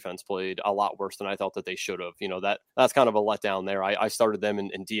Patriots defense played a lot worse than I thought that they should have. That's kind of a letdown there. I started them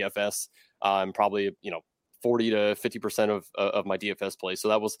in DFS and probably, 40 to 50% of my DFS play. So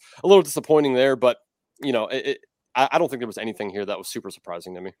that was a little disappointing there, but I don't think there was anything here that was super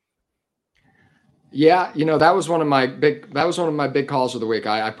surprising to me. Yeah, that was one of my big calls of the week.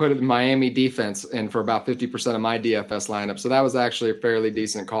 I put it in Miami defense in for about 50% of my DFS lineup. So that was actually a fairly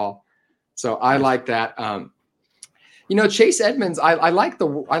decent call. So I like that. Chase Edmonds, I like the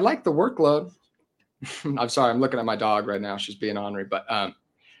workload. I'm sorry, I'm looking at my dog right now. She's being ornery, but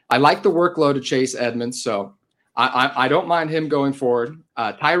I like the workload of Chase Edmonds. So I don't mind him going forward.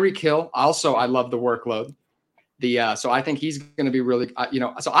 Tyreek Hill, also I love the workload. So I think he's going to be really,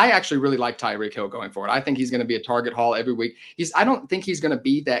 so I actually really like Tyreek Hill going forward. I think he's going to be a target haul every week. I don't think he's going to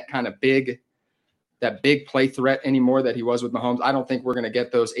be that kind of big play threat anymore that he was with Mahomes. I don't think we're going to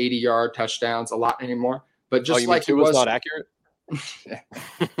get those 80-yard touchdowns a lot anymore. But just like he was not accurate,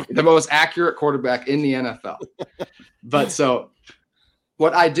 the most accurate quarterback in the NFL. But so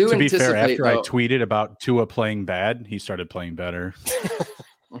what I do anticipate, be fair, after I tweeted about Tua playing bad, he started playing better.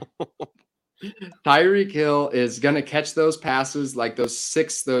 Tyreek Hill is going to catch those passes, like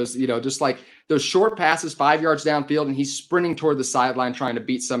just like those short passes 5 yards downfield, and he's sprinting toward the sideline trying to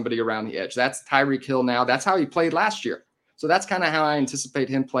beat somebody around the edge. That's Tyreek Hill now. That's how he played last year. So that's kind of how I anticipate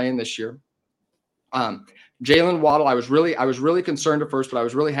him playing this year. Jalen Waddle, I was really concerned at first, but I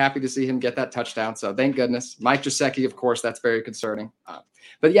was really happy to see him get that touchdown. So thank goodness. Mike Gesicki, of course, that's very concerning.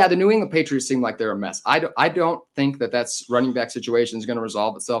 But yeah, the New England Patriots seem like they're a mess. I don't think that's running back situation is going to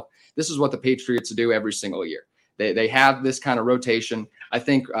resolve itself. This is what the Patriots do every single year. They have this kind of rotation. I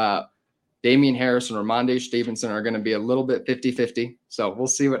think Damian Harris and Ramondre Stevenson are going to be a little bit 50-50. So we'll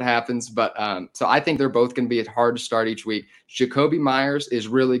see what happens. But so I think they're both going to be hard to start each week. Jacoby Myers is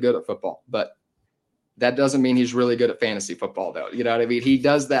really good at football, but that doesn't mean he's really good at fantasy football, though. You know what I mean? He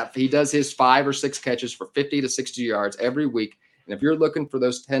does that. He does his 5 or 6 catches for 50 to 60 yards every week. And if you're looking for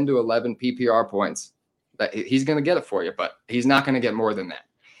those 10 to 11 PPR points, he's going to get it for you, but he's not going to get more than that.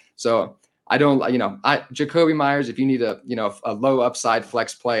 So Jacoby Myers, if you need a low upside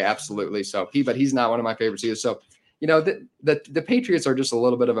flex play, absolutely. So but he's not one of my favorites either. So, the Patriots are just a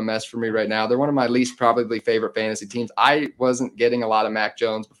little bit of a mess for me right now. They're one of my least probably favorite fantasy teams. I wasn't getting a lot of Mac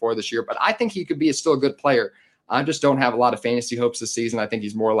Jones before this year, but I think he could be still a good player. I just don't have a lot of fantasy hopes this season. I think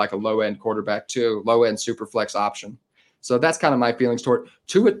he's more like a low-end quarterback too, low-end super flex option. So that's kind of my feelings toward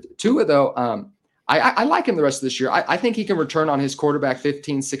Tua though. I like him the rest of this year. I think he can return on his quarterback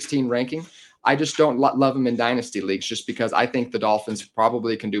 15, 16 ranking. I just don't love him in dynasty leagues just because I think the Dolphins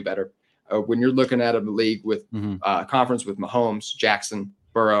probably can do better. When you're looking at a league with conference with Mahomes, Jackson,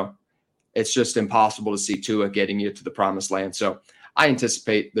 Burrow, it's just impossible to see Tua getting you to the promised land. So I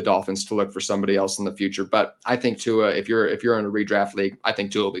anticipate the Dolphins to look for somebody else in the future. But I think Tua, if you're in a redraft league, I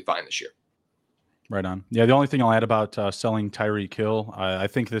think Tua will be fine this year. Right on. Yeah, the only thing I'll add about selling Tyreek Hill, I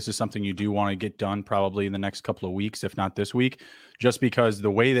think this is something you do want to get done probably in the next couple of weeks, if not this week, just because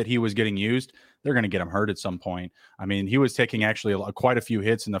the way that he was getting used, they're going to get him hurt at some point. I mean, he was taking actually quite a few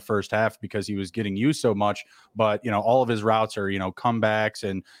hits in the first half because he was getting used so much, but all of his routes are, comebacks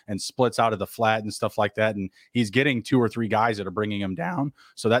and splits out of the flat and stuff like that. And he's getting 2 or 3 guys that are bringing him down.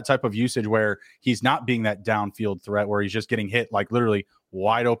 So that type of usage where he's not being that downfield threat, where he's just getting hit like literally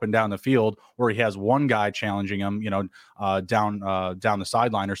wide open down the field, where he has one guy challenging him, down the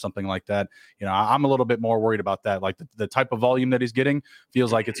sideline or something like that. I'm a little bit more worried about that. Like the type of volume that he's getting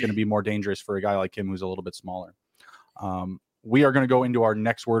feels like it's going to be more dangerous for a guy like him who's a little bit smaller. We are going to go into our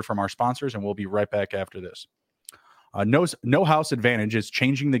next word from our sponsors, and we'll be right back after this. No House Advantage is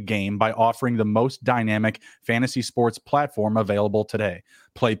changing the game by offering the most dynamic fantasy sports platform available today.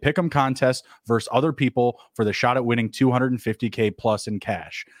 Play pick'em contests versus other people for the shot at winning $250K plus in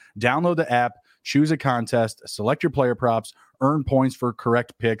cash. Download the app, choose a contest, select your player props, earn points for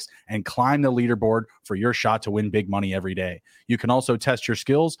correct picks, and climb the leaderboard for your shot to win big money every day. You can also test your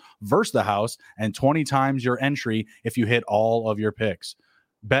skills versus the house and 20 times your entry if you hit all of your picks.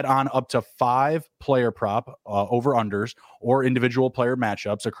 Bet on up to 5 player prop over-unders or individual player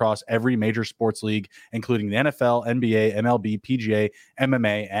matchups across every major sports league, including the NFL, NBA, MLB, PGA,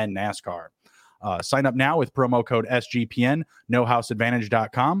 MMA, and NASCAR. Sign up now with promo code SGPN,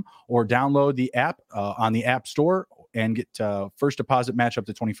 nohouseadvantage.com, or download the app on the App Store and get first deposit match up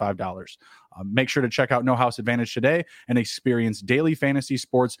to $25. Make sure to check out No House Advantage today and experience daily fantasy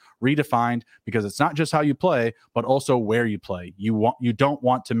sports redefined, because it's not just how you play, but also where you play. You don't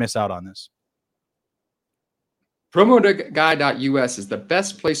want to miss out on this. PromoGuy.us is the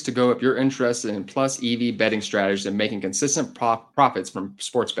best place to go if you're interested in plus EV betting strategies and making consistent profits from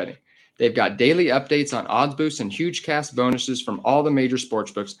sports betting. They've got daily updates on odds boosts and huge cash bonuses from all the major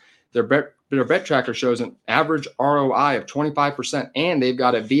sportsbooks. Their bet tracker shows an average ROI of 25%, and they've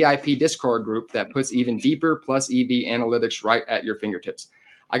got a VIP Discord group that puts even deeper plus EV analytics right at your fingertips.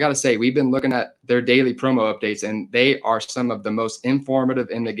 I got to say, we've been looking at their daily promo updates, and they are some of the most informative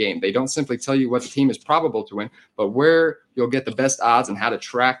in the game. They don't simply tell you what the team is probable to win, but where you'll get the best odds and how to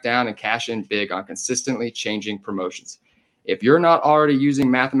track down and cash in big on consistently changing promotions. If you're not already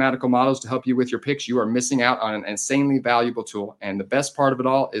using mathematical models to help you with your picks, you are missing out on an insanely valuable tool. And the best part of it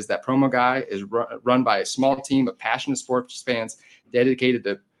all is that Promo Guy is run by a small team of passionate sports fans dedicated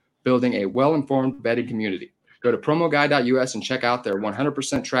to building a well-informed betting community. Go to promoguy.us and check out their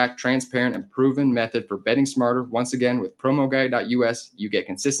 100% tracked, transparent, and proven method for betting smarter. Once again, with promoguy.us, you get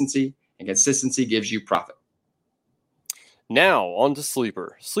consistency, and consistency gives you profit. Now, on to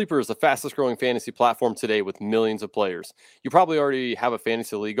Sleeper. Sleeper is the fastest growing fantasy platform today with millions of players. You probably already have a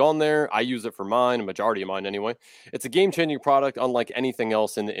fantasy league on there. I use it for mine, a majority of mine anyway. It's a game-changing product unlike anything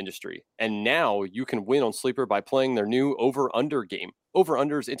else in the industry. And now you can win on Sleeper by playing their new over-under game.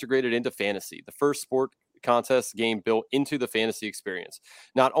 Over-under is integrated into fantasy, the first sport contest game built into the fantasy experience.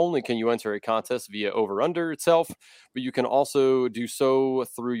 Not only can you enter a contest via over-under itself, but you can also do so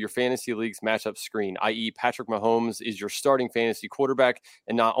through your fantasy league's matchup screen, i.e. Patrick Mahomes is your starting fantasy quarterback,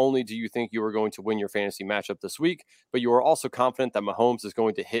 and not only do you think you are going to win your fantasy matchup this week, but you are also confident that Mahomes is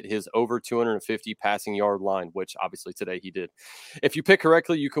going to hit his over 250 passing yard line, which obviously today he did. If you pick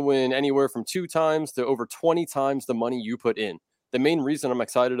correctly, you can win anywhere from 2 times to over 20 times the money you put in. The main reason I'm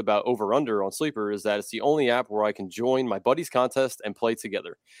excited about Over Under on Sleeper is that it's the only app where I can join my buddies' contest and play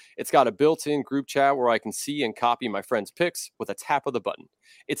together. It's got a built-in group chat where I can see and copy my friends' picks with a tap of the button.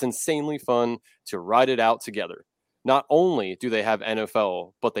 It's insanely fun to ride it out together. Not only do they have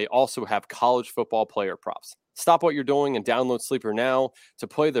NFL, but they also have college football player props. Stop what you're doing and download Sleeper now to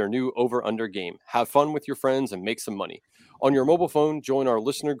play their new Over-Under game. Have fun with your friends and make some money. On your mobile phone, join our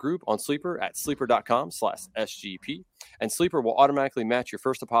listener group on Sleeper at sleeper.com/SGP, and Sleeper will automatically match your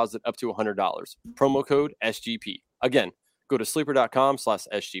first deposit up to $100. Promo code SGP. Again, go to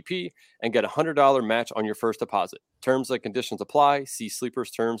sleeper.com/SGP and get a $100 match on your first deposit. Terms and conditions apply. See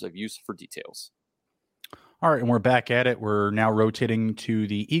Sleeper's terms of use for details. All right, and we're back at it. We're now rotating to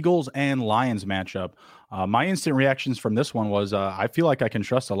the Eagles and Lions matchup. My instant reactions from this one was I feel like I can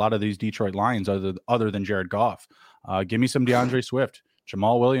trust a lot of these Detroit Lions other than Jared Goff. Give me some DeAndre Swift,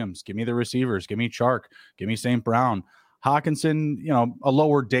 Jamal Williams. Give me the receivers. Give me Chark. Give me St. Brown. Hawkinson, a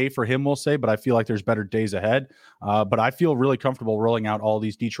lower day for him, we'll say, but I feel like there's better days ahead. But I feel really comfortable rolling out all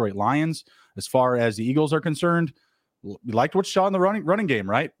these Detroit Lions. As far as the Eagles are concerned, we liked what you saw in the running game,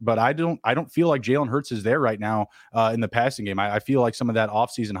 right? But I don't feel like Jalen Hurts is there right now in the passing game. I feel like some of that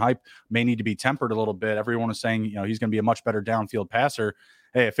offseason hype may need to be tempered a little bit. Everyone is saying, he's going to be a much better downfield passer.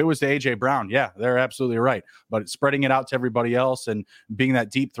 Hey, if it was to A.J. Brown, yeah, they're absolutely right. But spreading it out to everybody else and being that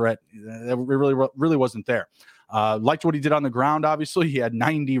deep threat, it really wasn't there. Liked what he did on the ground, obviously. He had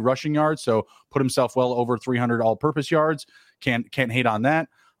 90 rushing yards, so put himself well over 300 all-purpose yards. Can't hate on that.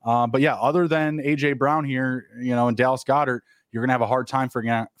 But yeah, other than A.J. Brown here, and Dallas Goedert, you're going to have a hard time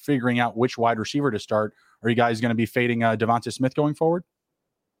figuring out which wide receiver to start. Are you guys going to be fading Devonta Smith going forward?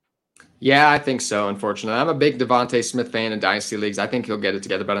 Yeah, I think so, unfortunately. I'm a big Devonta Smith fan in Dynasty Leagues. I think he'll get it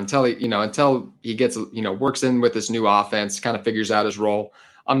together. But until he gets, works in with this new offense, kind of figures out his role,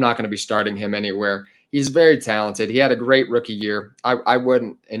 I'm not going to be starting him anywhere. He's very talented. He had a great rookie year. I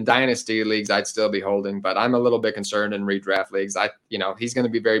wouldn't, in Dynasty Leagues, I'd still be holding, but I'm a little bit concerned in redraft leagues. He's going to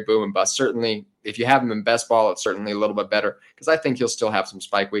be very boom and bust. Certainly, if you have him in best ball, it's certainly a little bit better because I think he'll still have some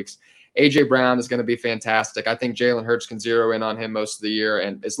spike weeks. A.J. Brown is going to be fantastic. I think Jalen Hurts can zero in on him most of the year,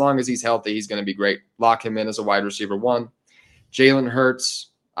 and as long as he's healthy, he's going to be great. Lock him in as a wide receiver 1. Jalen Hurts,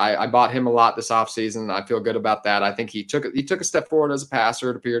 I bought him a lot this offseason. I feel good about that. I think he took a step forward as a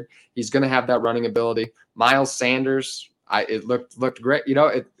passer, it appeared. He's going to have that running ability. Miles Sanders, it looked great.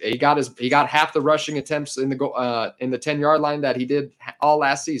 He got half the rushing attempts in the 10-yard line that he did all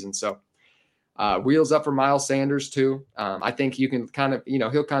last season. So wheels up for Miles Sanders too. I think you can kind of,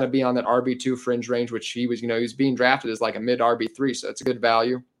 he'll kind of be on that RB2 fringe range, which he was, he's being drafted as like a mid RB3. So it's a good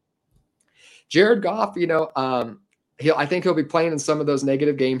value. Jared Goff, I think he'll be playing in some of those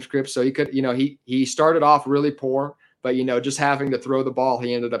negative game scripts. So he could, he started off really poor, but, just having to throw the ball,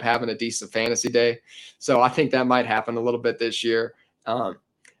 he ended up having a decent fantasy day. So I think that might happen a little bit this year.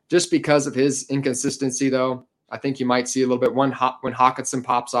 Just because of his inconsistency, though, I think you might see a little bit when Hawkinson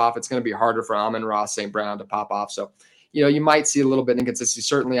pops off, it's going to be harder for Amon-Ra St. Brown to pop off. So, you might see a little bit of inconsistency.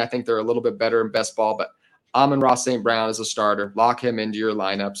 Certainly, I think they're a little bit better in best ball, but Amon-Ra St. Brown is a starter. Lock him into your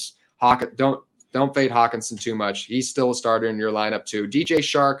lineups. Don't fade Hawkinson too much. He's still a starter in your lineup too. DJ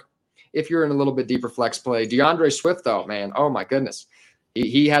Chark, if you're in a little bit deeper flex play. DeAndre Swift, though, man, oh my goodness.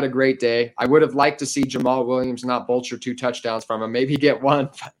 He had a great day. I would have liked to see Jamal Williams not vulture 2 touchdowns from him. Maybe get 1.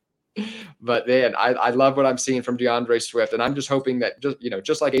 But man, I love what I'm seeing from DeAndre Swift, and I'm just hoping that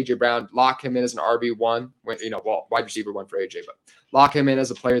just like AJ Brown, lock him in as an RB1, wide receiver one for AJ, but lock him in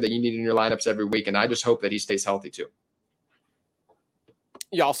as a player that you need in your lineups every week, and I just hope that he stays healthy too.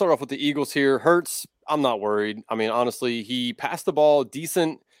 Yeah, I'll start off with the Eagles here. Hurts, I'm not worried. I mean, honestly, he passed the ball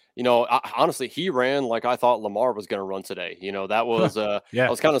decent. Honestly, he ran like I thought Lamar was going to run today. That was that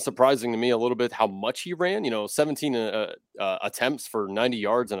was kind of surprising to me a little bit how much he ran. 17 attempts for 90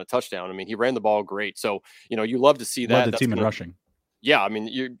 yards and a touchdown. I mean, he ran the ball great. So, you love to see that. Led the team in rushing. Yeah, I mean,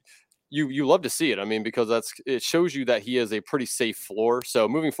 you love to see it. I mean, because it shows you that he is a pretty safe floor. So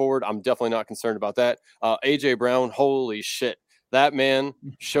moving forward, I'm definitely not concerned about that. AJ Brown, holy shit. That man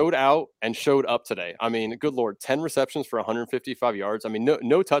showed out and showed up today. I mean, good Lord, 10 receptions for 155 yards. I mean,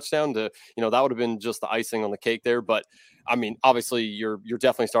 no touchdown that would have been just the icing on the cake there. But I mean, obviously you're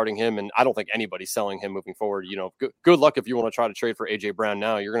definitely starting him, and I don't think anybody's selling him moving forward. Good luck if you want to try to trade for AJ Brown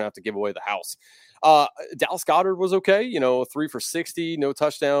now. You're going to have to give away the house. Dallas Goedert was okay, 3 for 60, no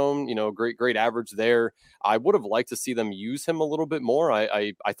touchdown, great average there. I would have liked to see them use him a little bit more.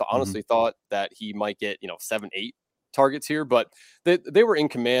 I honestly thought that he might get, 7-8 targets here, but they were in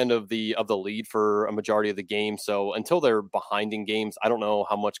command of the lead for a majority of the game. So until they're behind in games, I don't know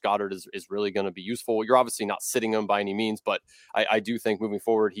how much Goddard is really going to be useful. You're obviously not sitting him by any means, but I do think moving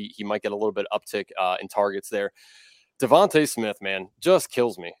forward, he might get a little bit uptick in targets there. Devontae Smith, man, just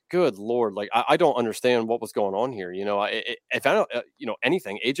kills me. Good Lord. Like, I don't understand what was going on here. If I don't,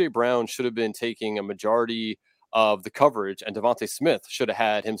 anything, AJ Brown should have been taking a majority of the coverage, and Devontae Smith should have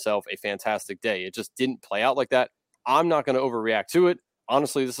had himself a fantastic day. It just didn't play out like that. I'm not going to overreact to it.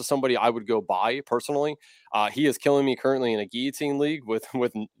 Honestly, this is somebody I would go buy personally. He is killing me currently in a guillotine league with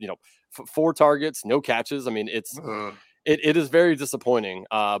 4 targets, no catches. I mean, it is very disappointing.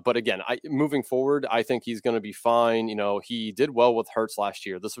 But again, moving forward, I think he's going to be fine. He did well with Hurts last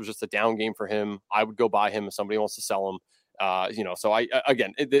year. This was just a down game for him. I would go buy him if somebody wants to sell him. So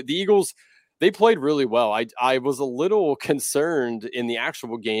the Eagles, they played really well. I was a little concerned in the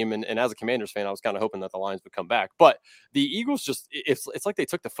actual game, and as a Commanders fan, I was kind of hoping that the Lions would come back. But the Eagles it's like they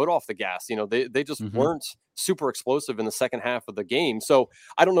took the foot off the gas. They just weren't super explosive in the second half of the game. So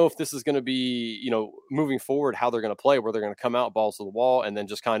I don't know if this is going to be, moving forward, how they're going to play, where they're going to come out balls to the wall and then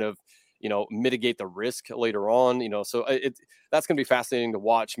just kind of, mitigate the risk later on. So that's going to be fascinating to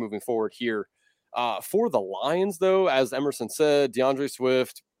watch moving forward here. For the Lions, though, as Emerson said, DeAndre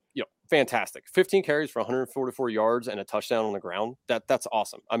Swift, fantastic. 15 carries for 144 yards and a touchdown on the ground. That's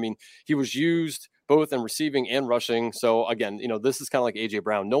awesome. I mean, he was used both in receiving and rushing. So again, this is kind of like AJ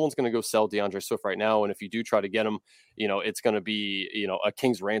Brown. No one's going to go sell DeAndre Swift right now. And if you do try to get him, it's going to be, a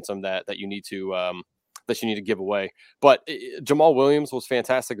king's ransom that you need to give away. But Jamal Williams was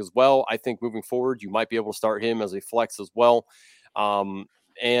fantastic as well. I think moving forward, you might be able to start him as a flex as well.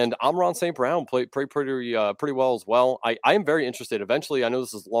 And Amon-Ra St. Brown played pretty well as well. I am very interested. Eventually, I know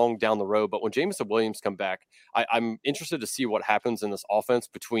this is long down the road, but when Jameson Williams come back, I'm interested to see what happens in this offense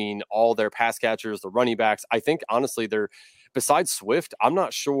between all their pass catchers, the running backs. I think, honestly, besides Swift, I'm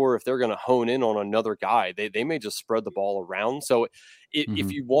not sure if they're going to hone in on another guy. They may just spread the ball around. So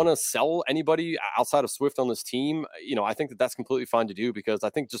if you want to sell anybody outside of Swift on this team, I think that's completely fine to do, because I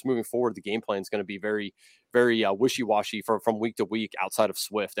think just moving forward, the game plan is going to be very, very wishy-washy from week to week outside of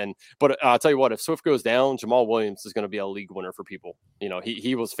Swift. But I'll tell you what, if Swift goes down, Jamal Williams is going to be a league winner for people.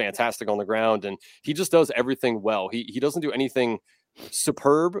 He was fantastic on the ground, and he just does everything well. He doesn't do anything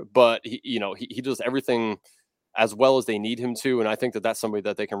superb, but he does everything as well as they need him to. And I think that's somebody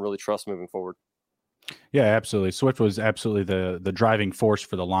that they can really trust moving forward. Yeah, absolutely. Swift was absolutely the driving force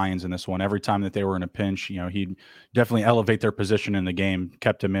for the Lions in this one. Every time that they were in a pinch, he'd definitely elevate their position in the game,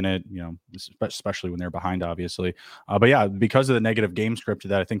 kept them in it, especially when they're behind, obviously. But yeah, because of the negative game script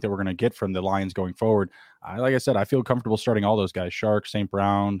that I think that we're going to get from the Lions going forward, like I said, I feel comfortable starting all those guys: Shark, St.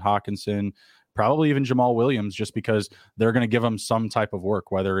 Brown, Hawkinson, probably even Jamal Williams, just because they're going to give them some type of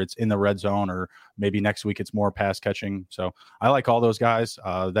work, whether it's in the red zone or maybe next week it's more pass catching. So I like all those guys.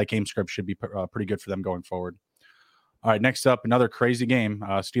 That game script should be pretty good for them going forward. All right, next up, another crazy game.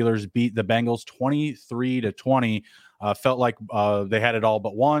 Steelers beat the Bengals 23-20. Felt like they had it all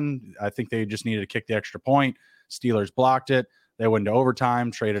but one. I think they just needed to kick the extra point. Steelers blocked it. They went into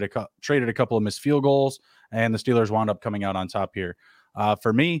overtime, traded a couple of missed field goals, and the Steelers wound up coming out on top here.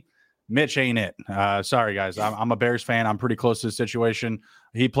 For me, Mitch ain't it. Sorry, guys. I'm a Bears fan. I'm pretty close to the situation.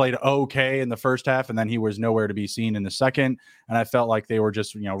 He played okay in the first half, and then he was nowhere to be seen in the second. And I felt like they were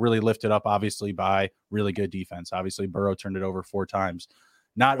just, really lifted up, obviously, by really good defense. Obviously, Burrow turned it over 4 times.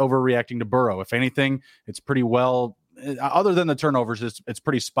 Not overreacting to Burrow. If anything, it's pretty well other than the turnovers, it's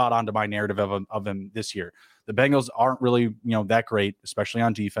pretty spot on to my narrative of him this year. The Bengals aren't really, that great, especially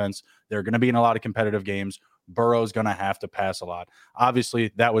on defense. They're going to be in a lot of competitive games. Burrow's going to have to pass a lot.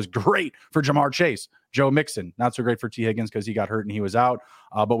 Obviously, that was great for Jamar Chase. Joe Mixon, not so great for T. Higgins because he got hurt and he was out.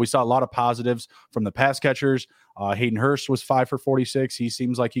 But we saw a lot of positives from the pass catchers. Hayden Hurst was 5 for 46. He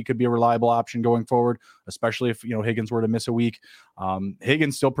seems like he could be a reliable option going forward, especially if Higgins were to miss a week.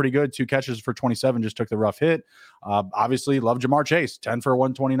 Higgins still pretty good. 2 catches for 27, just took the rough hit. Obviously, love Jamar Chase, 10 for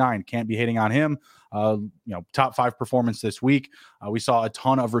 129. Can't be hating on him. Top 5 performance this week. We saw a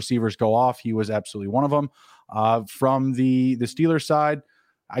ton of receivers go off. He was absolutely one of them. From the Steelers side,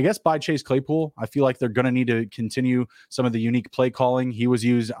 I guess by Chase Claypool, I feel like they're going to need to continue some of the unique play calling. He was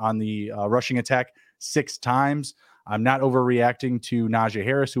used on the rushing attack 6 times. I'm not overreacting to Najee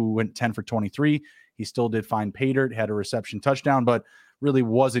Harris, who went 10 for 23. He still did find pay dirt, had a reception touchdown, but really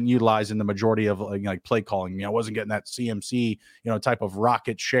wasn't utilized in the majority of like play calling. Wasn't getting that CMC, type of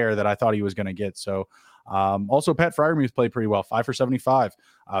rocket share that I thought he was going to get. So also Pat Freiermuth played pretty well, 5 for 75.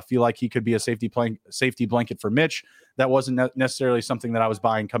 I feel like he could be a safety blanket for Mitch. That wasn't necessarily something that I was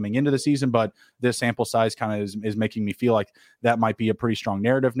buying coming into the season, but this sample size kind of is making me feel like that might be a pretty strong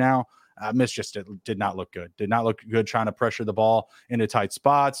narrative now. Mitch just did not look good. Did not look good trying to pressure the ball into tight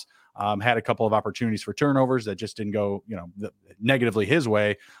spots. Had a couple of opportunities for turnovers that just didn't go, negatively his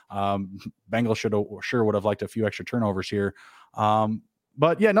way. Bengals sure would have liked a few extra turnovers here.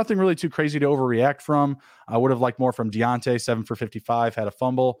 But yeah, nothing really too crazy to overreact from. I would have liked more from Deontay, 7 for 55, had a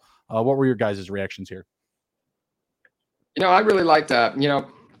fumble. What were your guys' reactions here? I really liked, I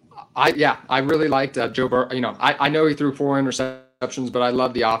really liked Joe Burrow. I know he threw 4 interceptions, but I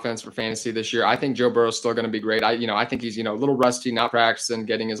love the offense for fantasy this year. I think Joe Burrow is still going to be great. I think he's, a little rusty, not practicing,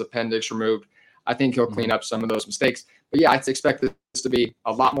 getting his appendix removed. I think he'll clean up some of those mistakes. But yeah, I expect this to be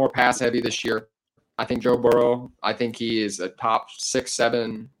a lot more pass heavy this year. I think Joe Burrow, he is a top 6,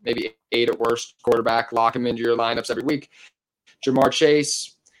 7, maybe 8 at worst quarterback. Lock him into your lineups every week. Jamar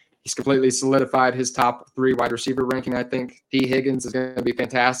Chase, he's completely solidified his top 3 wide receiver ranking. I think T. Higgins is going to be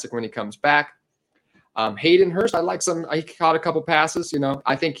fantastic when he comes back. Hayden Hurst, he caught a couple passes.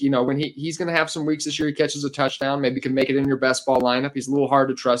 I think, when he's going to have some weeks this year, he catches a touchdown, maybe can make it in your best ball lineup. He's a little hard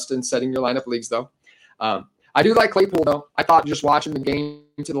to trust in setting your lineup leagues, though. I do like Claypool, though. I thought just watching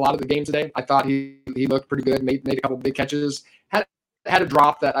a lot of the game today, I thought he looked pretty good, made a couple big catches, had a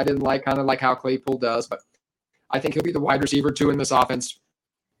drop that I didn't like, kind of like how Claypool does, but I think he'll be the wide receiver 2 in this offense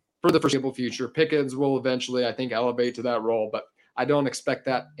for the foreseeable future. Pickens will eventually, I think, elevate to that role, but I don't expect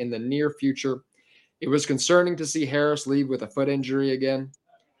that in the near future. It was concerning to see Harris leave with a foot injury again.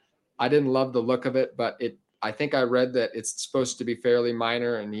 I didn't love the look of it, but I think I read that it's supposed to be fairly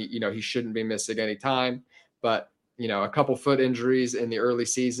minor and he shouldn't be missing any time. But, a couple foot injuries in the early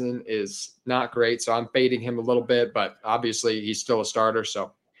season is not great. So I'm fading him a little bit, but obviously he's still a starter.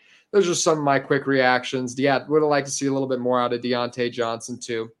 So those are some of my quick reactions. Yeah, would have liked to see a little bit more out of Deontay Johnson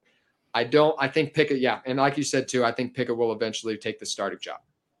too. I think Pickett, yeah. And like you said too, I think Pickett will eventually take the starting job.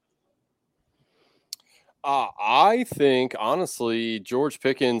 I think, honestly, George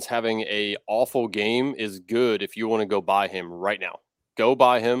Pickens having a awful game is good if you want to go buy him right now. Go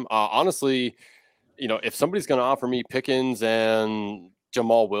buy him. Honestly, if somebody's going to offer me Pickens and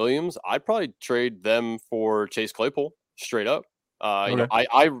Jamal Williams, I'd probably trade them for Chase Claypool straight up. Okay.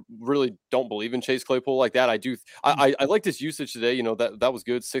 I really don't believe in Chase Claypool like that. I like this usage today. That was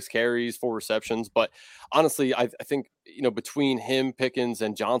good. 6 carries, 4 receptions. But honestly, I think, between him, Pickens,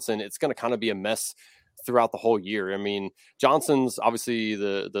 and Johnson, it's going to kind of be a mess throughout the whole year. I mean, Johnson's obviously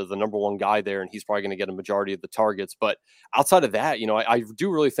the number 1 guy there, and he's probably going to get a majority of the targets. But outside of that, I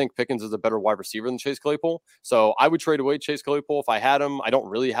do really think Pickens is a better wide receiver than Chase Claypool. So I would trade away Chase Claypool if I had him. I don't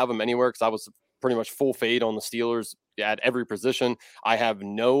really have him anywhere because I was pretty much full fade on the Steelers at every position. I have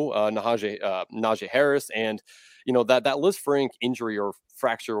no Najee Harris, and that Lisfranc injury or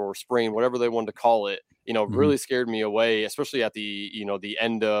fracture or sprain, whatever they wanted to call it, really scared me away, especially at the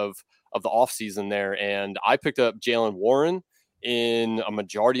end of the offseason there. And I picked up Jaylen Warren in a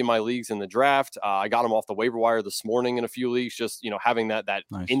majority of my leagues in the draft. I got him off the waiver wire this morning in a few leagues, just, having that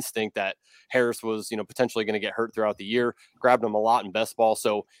nice instinct that Harris was, potentially going to get hurt throughout the year. Grabbed him a lot in best ball.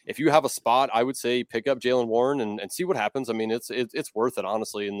 So if you have a spot, I would say pick up Jaylen Warren and see what happens. I mean, it's worth it,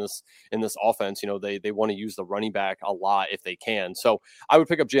 honestly, in this offense. They want to use the running back a lot if they can. So I would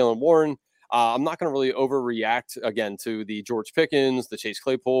pick up Jaylen Warren. I'm not going to really overreact again to the George Pickens, the Chase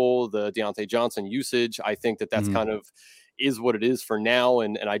Claypool, the Deontay Johnson usage. I think that's kind of is what it is for now.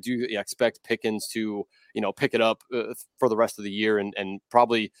 And I do expect Pickens to, pick it up for the rest of the year and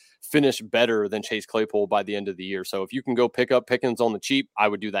probably finish better than Chase Claypool by the end of the year. So if you can go pick up Pickens on the cheap, I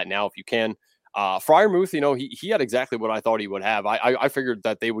would do that now if you can. Freiermuth, he had exactly what I thought he would have. I figured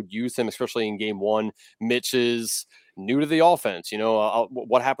that they would use him, especially in game one. Mitch is new to the offense.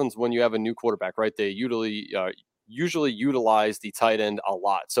 What happens when you have a new quarterback, right? They usually utilize the tight end a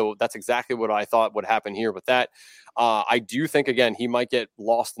lot. So that's exactly what I thought would happen here with that. I do think, again, he might get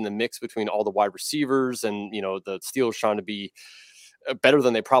lost in the mix between all the wide receivers and, the Steelers trying to be better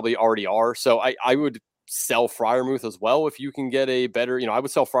than they probably already are. So I would sell Freiermuth as well if you can get a better, I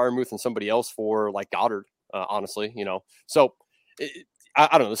would sell Freiermuth and somebody else for like Goddard, honestly, So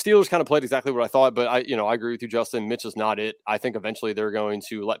I don't know. The Steelers kind of played exactly what I thought, but I agree with you, Justin. Mitch is not it. I think eventually they're going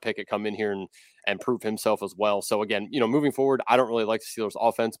to let Pickett come in here and prove himself as well. So again, moving forward, I don't really like the Steelers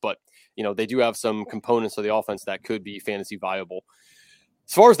offense, but they do have some components of the offense that could be fantasy viable.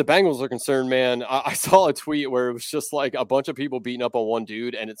 As far as the Bengals are concerned, man, I saw a tweet where it was just like a bunch of people beating up on one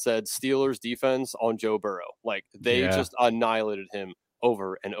dude, and it said Steelers defense on Joe Burrow. Like they just annihilated him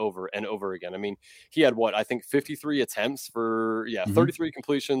over and over and over again. I mean, he had 53 attempts for 33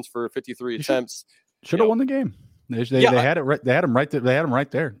 completions for 53 attempts. Should have won the game. They had it right. They had him right there. They had him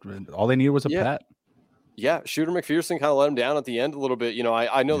right there. All they needed was a pat. Yeah, Shooter McPherson kind of let him down at the end a little bit.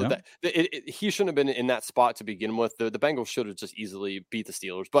 I know that he shouldn't have been in that spot to begin with. The Bengals should have just easily beat the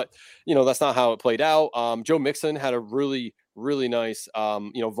Steelers, but that's not how it played out. Joe Mixon had a really nice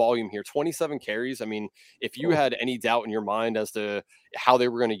volume here, 27 carries. I mean, if you had any doubt in your mind as to how they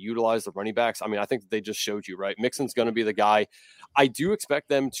were going to utilize the running backs, I mean, I think they just showed you, right? Mixon's going to be the guy. I do expect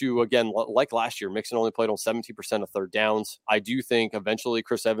them to, again, like last year, Mixon only played on 70% of third downs. I do think eventually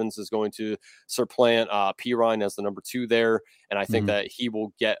Chris Evans is going to supplant Pirine as the number 2 there. And I think that he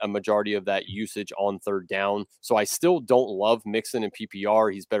will get a majority of that usage on third down. So I still don't love Mixon in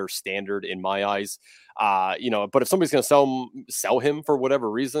PPR. He's better standard in my eyes. But if somebody's going to sell him for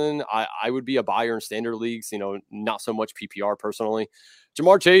whatever reason, I would be a buyer in standard leagues, not so much PPR personally.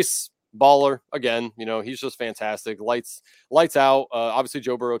 Jamar Chase, baller again, he's just fantastic. Lights out. Obviously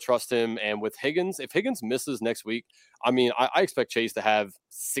Joe Burrow trusts him. And with Higgins, if Higgins misses next week, I mean, I expect Chase to have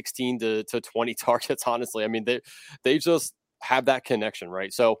 16 to 20 targets. Honestly, I mean, they just have that connection,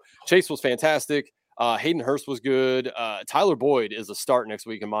 right? So Chase was fantastic. Hayden Hurst was good. Tyler Boyd is a start next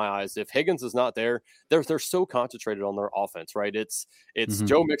week in my eyes. If Higgins is not there, they're so concentrated on their offense, right? It's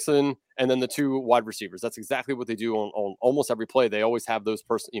Joe Mixon and then the 2 wide receivers. That's exactly what they do on almost every play. They always have those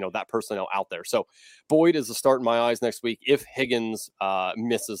that personnel out there. So Boyd is a start in my eyes next week if Higgins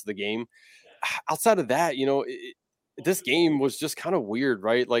misses the game. Outside of that, this game was just kind of weird,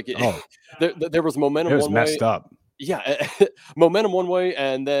 right? Like there was momentum. It was messed up. Yeah, momentum one way,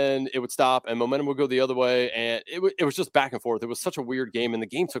 and then it would stop, and momentum would go the other way, and it was just back and forth. It was such a weird game, and the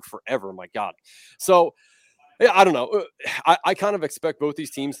game took forever. My God. So, yeah, I don't know. I kind of expect both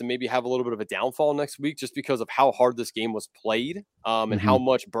these teams to maybe have a little bit of a downfall next week just because of how hard this game was played and how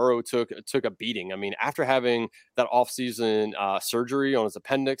much Burrow took a beating. I mean, after having that offseason surgery on his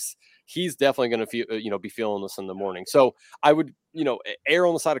appendix, he's definitely going to be feeling this in the morning. So I would, err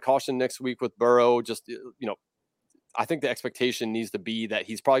on the side of caution next week with Burrow. Just, I think the expectation needs to be that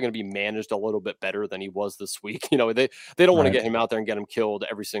he's probably going to be managed a little bit better than he was this week. They don't want to get him out there and get him killed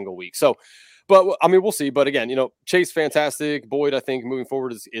every single week. So, but I mean, we'll see. But again, Chase, fantastic. Boyd, I think moving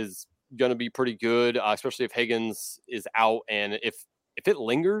forward is going to be pretty good, especially if Higgins is out. And if it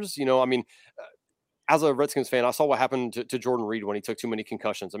lingers, I mean, as a Redskins fan, I saw what happened to Jordan Reed when he took too many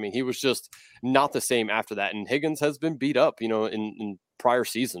concussions. I mean, he was just not the same after that. And Higgins has been beat up, in prior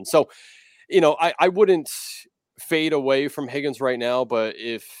seasons. So, I wouldn't fade away from Higgins right now, but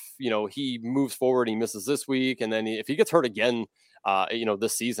if he moves forward, he misses this week, and then if he gets hurt again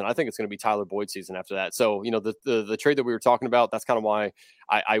this season, I think it's going to be Tyler Boyd season after that. So the trade that we were talking about, that's kind of why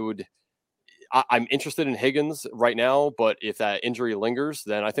I'm interested in Higgins right now, but if that injury lingers,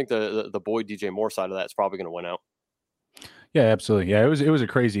 then I think the Boyd DJ Moore side of that is probably going to win out. Yeah, absolutely. Yeah, it was a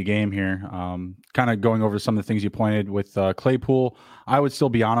crazy game here. Kind of going over some of the things you pointed with Claypool. I would still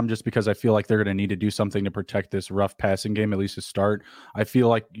be on him just because I feel like they're going to need to do something to protect this rough passing game, at least to start. I feel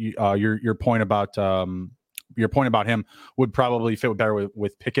like your point about him would probably fit better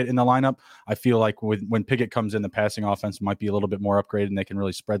with Pickett in the lineup. I feel like when Pickett comes in, the passing offense might be a little bit more upgraded and they can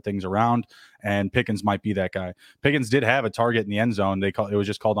really spread things around, and Pickens might be that guy. Pickens did have a target in the end zone. It was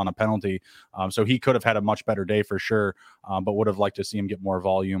just called on a penalty. So he could have had a much better day for sure, but would have liked to see him get more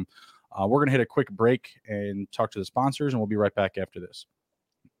volume. We're going to hit a quick break and talk to the sponsors, and we'll be right back after this.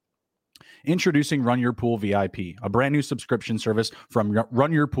 Introducing Run Your Pool VIP, a brand new subscription service from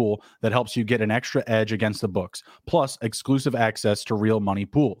Run Your Pool that helps you get an extra edge against the books, plus exclusive access to real money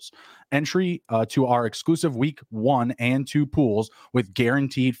pools. Entry to our exclusive week 1 and 2 pools with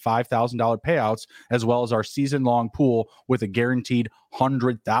guaranteed $5,000 payouts, as well as our season-long pool with a guaranteed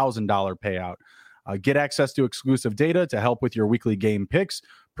 $100,000 payout. Get access to exclusive data to help with your weekly game picks,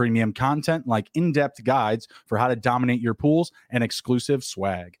 premium content like in-depth guides for how to dominate your pools, and exclusive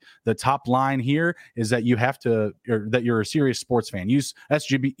swag. The top line here is that that you're a serious sports fan. Use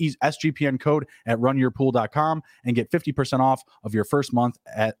SGPN code at runyourpool.com and get 50% off of your first month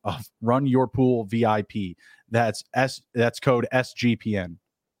at Run Your Pool VIP. That's code SGPN.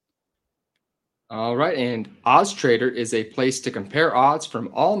 All right, and OddsTrader is a place to compare odds from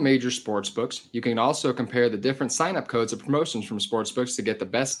all major sports books. You can also compare the different sign-up codes and promotions from sports books to get the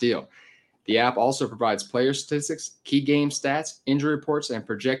best deal. The app also provides player statistics, key game stats, injury reports, and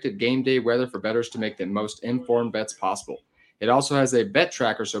projected game day weather for bettors to make the most informed bets possible. It also has a bet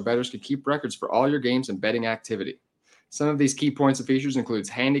tracker so bettors can keep records for all your games and betting activity. Some of these key points and features includes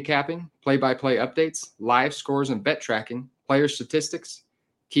handicapping, play-by-play updates, live scores and bet tracking, player statistics,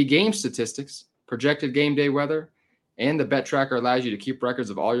 key game statistics, projected game day weather, and the bet tracker allows you to keep records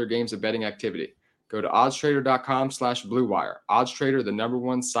of all your games and betting activity. Go to oddstrader.com/bluewire. OddsTrader, the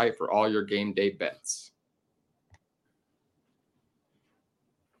 #1 site for all your game day bets.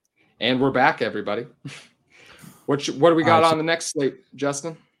 And we're back, everybody. What do we got on the next slate,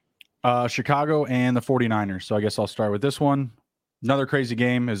 Justin? Chicago and the 49ers. So I guess I'll start with this one. Another crazy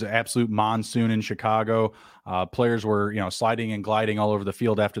game. Is an absolute monsoon in Chicago. Players were, sliding and gliding all over the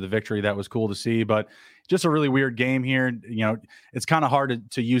field after the victory. That was cool to see, but just a really weird game here. It's kind of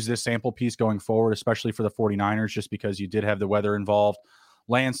hard to use this sample piece going forward, especially for the 49ers, just because you did have the weather involved.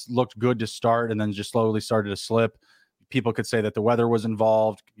 Lance looked good to start and then just slowly started to slip. People could say that the weather was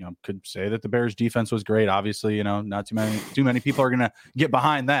involved, could say that the Bears defense was great. Obviously, not too many people are going to get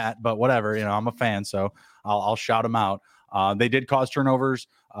behind that, but whatever, I'm a fan, so I'll shout them out. They did cause turnovers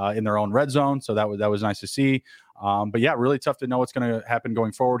in their own red zone, so that was nice to see. But yeah, really tough to know what's going to happen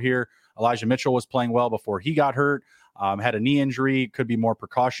going forward here. Elijah Mitchell was playing well before he got hurt. Had a knee injury, could be more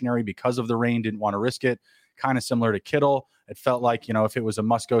precautionary because of the rain, didn't want to risk it. Kind of similar to Kittle. It felt like, if it was a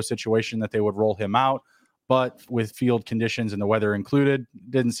must-go situation that they would roll him out. But with field conditions and the weather included,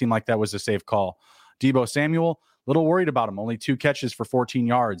 didn't seem like that was a safe call. Deebo Samuel, little worried about him. Only 2 catches for 14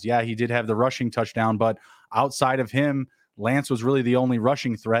 yards. Yeah, he did have the rushing touchdown, but outside of him, Lance was really the only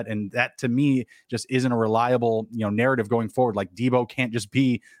rushing threat, and that to me just isn't a reliable, narrative going forward. Like Deebo can't just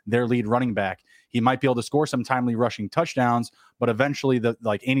be their lead running back. He might be able to score some timely rushing touchdowns, but eventually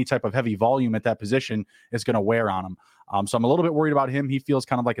any type of heavy volume at that position is going to wear on him. So I'm a little bit worried about him. He feels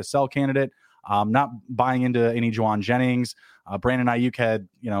kind of like a sell candidate. Not buying into any Juwan Jennings. Brandon Ayuk had,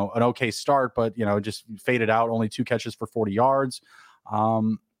 an okay start, but, just faded out, only 2 catches for 40 yards.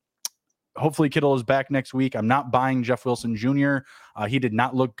 Hopefully Kittle is back next week. I'm not buying Jeff Wilson Jr. He did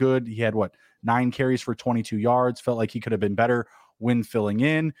not look good. He had 9 carries for 22 yards. Felt like he could have been better when filling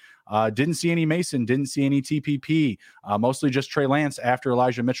in. Didn't see any Mason, didn't see any TPP. Mostly just Trey Lance after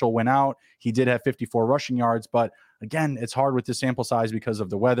Elijah Mitchell went out. He did have 54 rushing yards, but again, it's hard with the sample size because of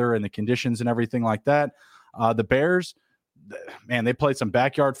the weather and the conditions and everything like that. The Bears, man, they played some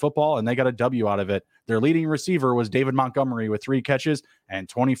backyard football and they got a W out of it. Their leading receiver was David Montgomery with 3 catches and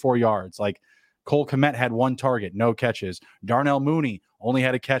 24 yards. Like Cole Kmet had 1 target, no catches. Darnell Mooney only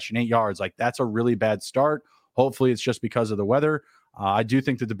had a catch and 8 yards. Like that's a really bad start. Hopefully it's just because of the weather. I do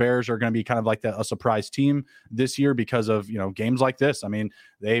think that the Bears are going to be kind of like a surprise team this year because of, games like this. I mean,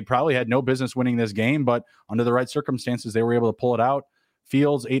 they probably had no business winning this game, but under the right circumstances, they were able to pull it out.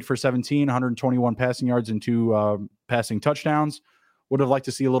 Fields, 8 for 17, 121 passing yards and 2 passing touchdowns. Would have liked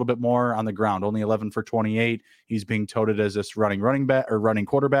to see a little bit more on the ground. Only 11 for 28. He's being touted as this running back or running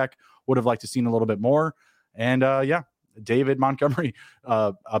quarterback. Would have liked to seen a little bit more. And David Montgomery,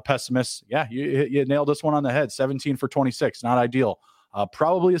 a pessimist. Yeah, you nailed this one on the head. 17 for 26. Not ideal.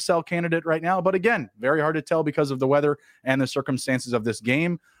 Probably a sell candidate right now, but again, very hard to tell because of the weather and the circumstances of this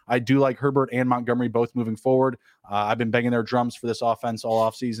game. I do like Herbert and Montgomery both moving forward. I've been banging their drums for this offense all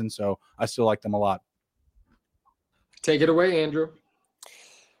offseason, so I still like them a lot. Take it away, Andrew.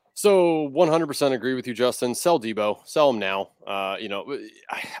 So 100% agree with you, Justin. Sell Deebo. Sell him now.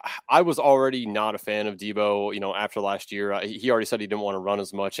 I was already not a fan of Deebo, after last year. He already said he didn't want to run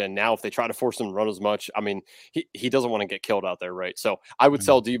as much. And now if they try to force him to run as much, I mean, he doesn't want to get killed out there, right? So I would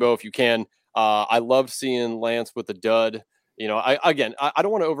sell Deebo if you can. I loved seeing Lance with the dud. You know, I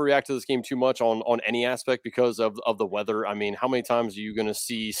don't want to overreact to this game too much on any aspect because of the weather. I mean, how many times are you going to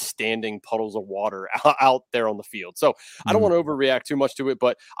see standing puddles of water out there on the field? So I don't want to overreact too much to it,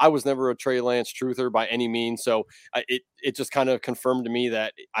 but I was never a Trey Lance truther by any means. So it just kind of confirmed to me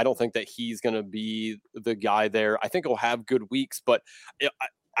that I don't think that he's going to be the guy there. I think he'll have good weeks, but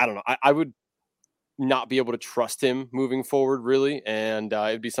I don't know. I would not be able to trust him moving forward, really, and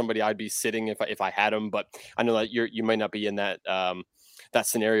it'd be somebody I'd be sitting if I had him. But I know that you might not be in that that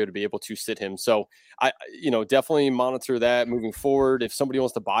scenario to be able to sit him. So I definitely monitor that moving forward. If somebody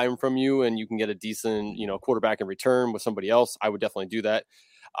wants to buy him from you and you can get a decent quarterback in return with somebody else, I would definitely do that.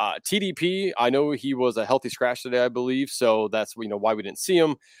 TDP, I know he was a healthy scratch today, I believe. So that's, why we didn't see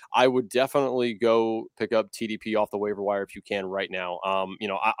him. I would definitely go pick up TDP off the waiver wire if you can right now.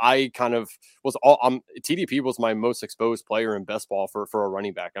 I kind of was TDP was my most exposed player in best ball for a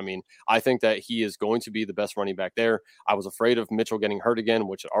running back. I mean, I think that he is going to be the best running back there. I was afraid of Mitchell getting hurt again,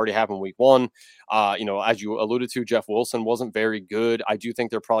 which already happened week 1. As you alluded to, Jeff Wilson wasn't very good. I do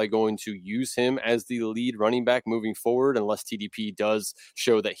think they're probably going to use him as the lead running back moving forward, unless TDP does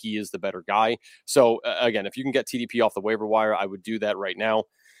show that he is the better guy. So again, if you can get TDP off the waiver wire, I would do that right now.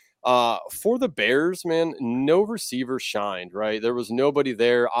 For the Bears, man, no receiver shined, right? There was nobody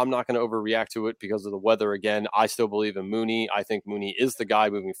there. I'm not going to overreact to it because of the weather. Again, I still believe in Mooney. I think Mooney is the guy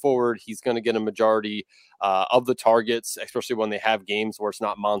moving forward. He's going to get a majority of the targets, especially when they have games where it's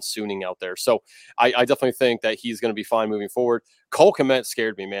not monsooning out there. So I definitely think that he's going to be fine moving forward. Cole Kmet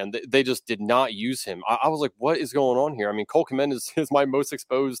scared me, man. They just did not use him. I was like, what is going on here? I mean, Cole Kmet is my most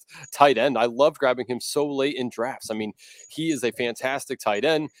exposed tight end. I love grabbing him so late in drafts. I mean, he is a fantastic tight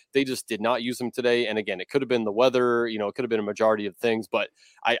end. They just did not use him today. And again, it could have been the weather, it could have been a majority of things, but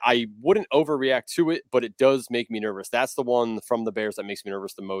I wouldn't overreact to it, but it does make me nervous. That's the one from the Bears that makes me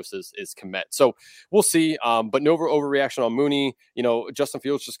nervous the most is Kmet. So we'll see. But no overreaction on Mooney. Justin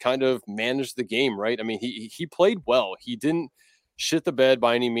Fields just kind of managed the game, right? I mean, he played well. He didn't shit the bed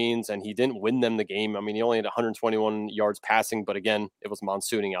by any means, and he didn't win them the game. I mean, he only had 121 yards passing, but again, it was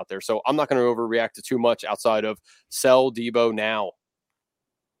monsooning out there. So I'm not going to overreact to too much outside of sell Debo now.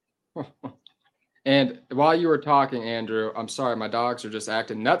 And while you were talking, Andrew, I'm sorry, my dogs are just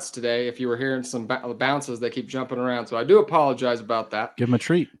acting nuts today. If you were hearing some bounces, they keep jumping around. So I do apologize about that. Give them a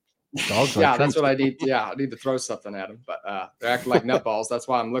treat. Dogs yeah, that's what I need. Yeah, I need to throw something at them, but they're acting like nutballs. That's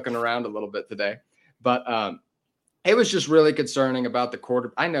why I'm looking around a little bit today. But it was just really concerning about the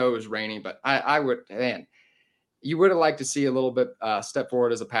quarter. I know it was raining, but you would have liked to see a little bit step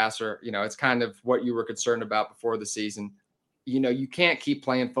forward as a passer. It's kind of what you were concerned about before the season. You can't keep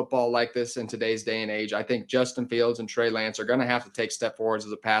playing football like this in today's day and age. I think Justin Fields and Trey Lance are going to have to take step forwards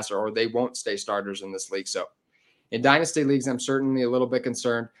as a passer, or they won't stay starters in this league. So in dynasty leagues, I'm certainly a little bit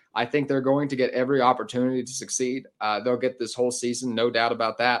concerned. I think they're going to get every opportunity to succeed. They'll get this whole season, no doubt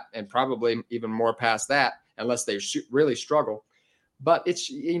about that, and probably even more past that, unless they really struggle. But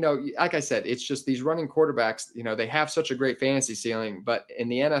it's, like I said, it's just these running quarterbacks, they have such a great fantasy ceiling, but in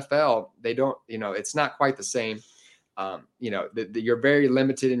the NFL, they don't, it's not quite the same. You're very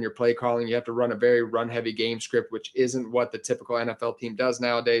limited in your play calling. You have to run a very run heavy game script, which isn't what the typical NFL team does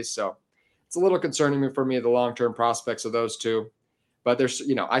nowadays. So it's a little concerning for me, the long-term prospects of those two. But there's,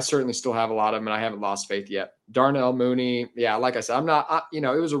 I certainly still have a lot of them, and I haven't lost faith yet. Darnell Mooney, yeah, like I said, I'm not, it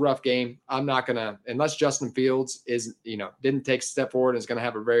was a rough game. I'm not going to, unless Justin Fields is, didn't take a step forward and is going to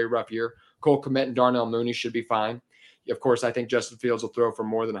have a very rough year. Cole Kmet and Darnell Mooney should be fine. Of course, I think Justin Fields will throw for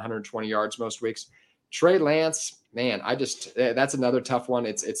more than 120 yards most weeks. Trey Lance, man, that's another tough one.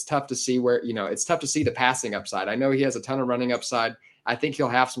 It's tough to see where, it's tough to see the passing upside. I know he has a ton of running upside. I think he'll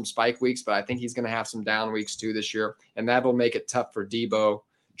have some spike weeks, but I think he's going to have some down weeks too this year. And that'll make it tough for Debo,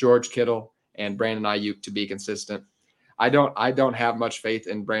 George Kittle, and Brandon Ayuk to be consistent. I don't have much faith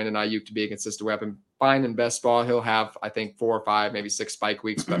in Brandon Ayuk to be a consistent weapon. Fine in best ball, he'll have, I think, 4 or 5, maybe 6 spike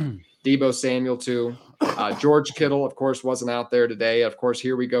weeks, but Debo Samuel too. George Kittle, of course, wasn't out there today. Of course,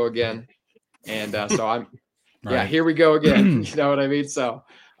 here we go again. And so I'm, right. Here we go again. You know what I mean? So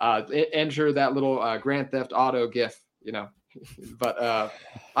enter that little Grand Theft Auto gif, but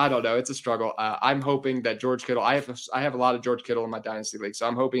I don't know. It's a struggle. I'm hoping that George Kittle, I have a lot of George Kittle in my dynasty league, so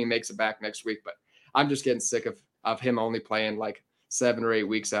I'm hoping he makes it back next week, but I'm just getting sick of him only playing like 7 or 8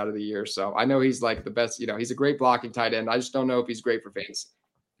 weeks out of the year. So I know he's like the best, he's a great blocking tight end. I just don't know if he's great for fantasy.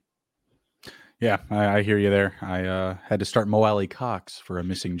 Yeah, I hear you there. I had to start Mo Alley Cox for a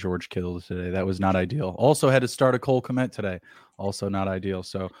missing George Kittle today. That was not ideal. Also had to start a Cole Kmet today. Also not ideal.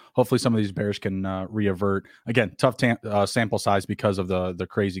 So hopefully some of these Bears can reavert. Again, tough sample size because of the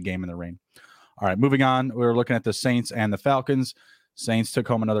crazy game in the rain. All right, moving on. We're looking at the Saints and the Falcons. Saints took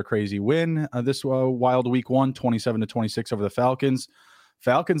home another crazy win this wild week 1, 27-26 over the Falcons.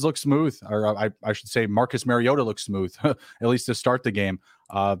 Falcons look smooth, or I should say Marcus Mariota looks smooth, at least to start the game.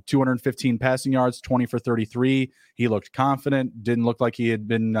 215 passing yards, 20 for 33. He looked confident, didn't look like he had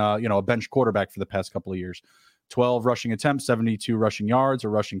been a bench quarterback for the past couple of years. 12 rushing attempts, 72 rushing yards, a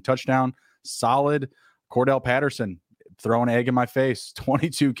rushing touchdown. Solid. Cordell Patterson, throw an egg in my face.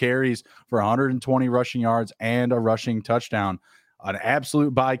 22 carries for 120 rushing yards and a rushing touchdown. An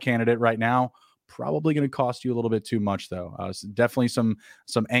absolute buy candidate right now. Probably going to cost you a little bit too much, though. Definitely some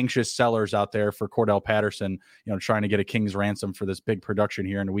anxious sellers out there for Cordell Patterson, trying to get a king's ransom for this big production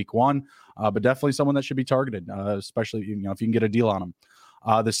here in week 1. But definitely someone that should be targeted, especially if you can get a deal on him.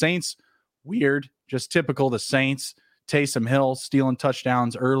 The Saints, weird, just typical. The Saints, Taysom Hill stealing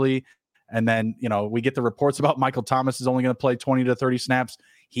touchdowns early. And then, we get the reports about Michael Thomas is only going to play 20 to 30 snaps.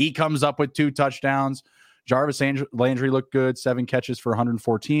 He comes up with 2 touchdowns. Jarvis Landry looked good, 7 catches for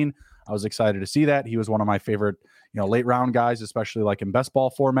 114. I was excited to see that. He was one of my favorite, late round guys, especially like in best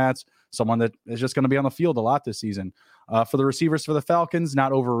ball formats, someone that is just going to be on the field a lot this season. For the receivers for the Falcons,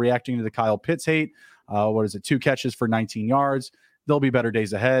 not overreacting to the Kyle Pitts hate. 2 catches for 19 yards. There'll be better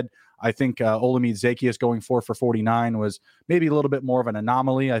days ahead. I think Olamide Zaccheaus going 4 for 49 was maybe a little bit more of an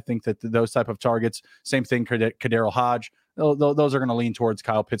anomaly. I think that those type of targets, same thing, KhaDarel Hodge, those are going to lean towards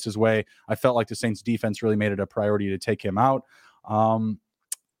Kyle Pitts' way. I felt like the Saints defense really made it a priority to take him out.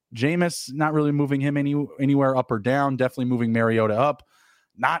 Jameis, not really moving him anywhere up or down, definitely moving Mariota up.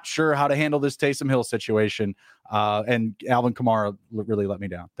 Not sure how to handle this Taysom Hill situation. And Alvin Kamara really let me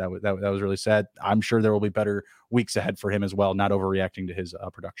down. That was really sad. I'm sure there will be better weeks ahead for him as well, not overreacting to his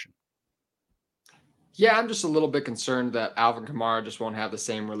production. Yeah, I'm just a little bit concerned that Alvin Kamara just won't have the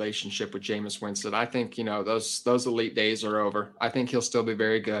same relationship with Jameis Winston. I think, those elite days are over. I think he'll still be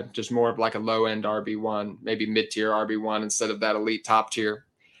very good, just more of like a low-end RB1, maybe mid-tier RB1 instead of that elite top tier.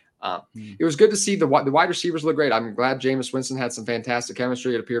 It was good to see the wide receivers look great. I'm glad Jameis Winston had some fantastic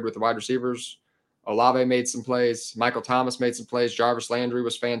chemistry. It appeared with the wide receivers. Olave made some plays. Michael Thomas made some plays. Jarvis Landry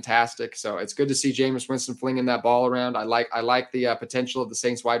was fantastic. So it's good to see Jameis Winston flinging that ball around. I like the potential of the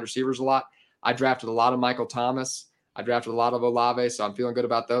Saints wide receivers a lot. I drafted a lot of Michael Thomas. I drafted a lot of Olave, so I'm feeling good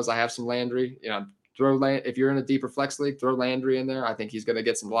about those. I have some Landry. If you're in a deeper flex league, throw Landry in there. I think he's going to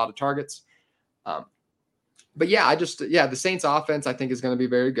get a lot of targets. But yeah, the Saints offense I think is going to be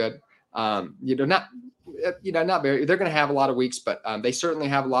very good. Not very. They're going to have a lot of weeks, but they certainly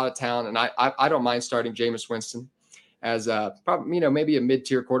have a lot of talent, and I don't mind starting Jameis Winston as probably maybe a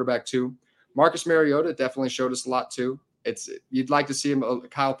mid-tier quarterback too. Marcus Mariota definitely showed us a lot too. You'd like to see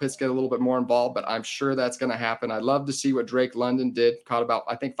Kyle Pitts get a little bit more involved, but I'm sure that's going to happen. I'd love to see what Drake London did. Caught about,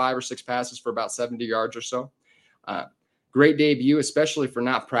 I think, 5 or 6 passes for about 70 yards or so. Great debut, especially for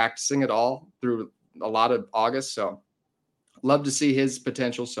not practicing at all through a lot of August. So love to see his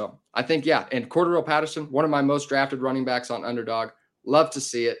potential. So I think, and Cordell Patterson, one of my most drafted running backs on Underdog. Love to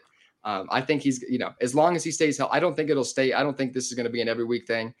see it. I think he's, as long as he stays healthy, I don't think it'll stay. I don't think this is going to be an every week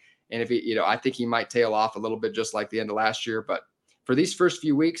thing. And if he, I think he might tail off a little bit, just like the end of last year. But for these first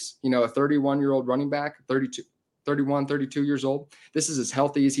few weeks, a 31-year-old running back, 32 years old, this is as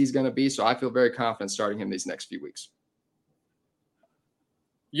healthy as he's going to be. So I feel very confident starting him these next few weeks.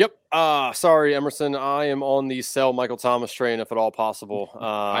 Yep. Sorry, Emerson. I am on the sell Michael Thomas train if at all possible.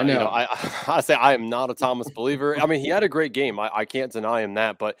 I know. I say I am not a Thomas believer. I mean, he had a great game. I can't deny him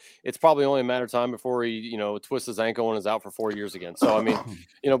that, but it's probably only a matter of time before he, twists his ankle and is out for 4 years again. So, I mean,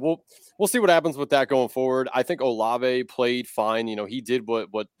 we'll see what happens with that going forward. I think Olave played fine. he did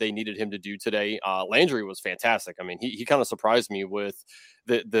what they needed him to do today. Landry was fantastic. I mean, he kind of surprised me with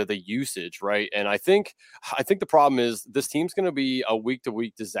the usage, right? And I think the problem is this team's going to be a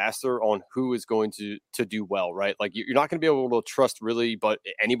week-to-week disaster on who is going to do well, right? Like you're not going to be able to trust really, but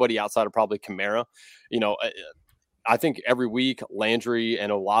anybody outside of probably Kamara. I think every week Landry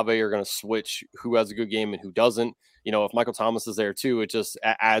and Olave are going to switch who has a good game and who doesn't. If Michael Thomas is there too, it just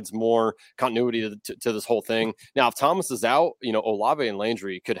adds more continuity to this whole thing. Now, if Thomas is out, Olave and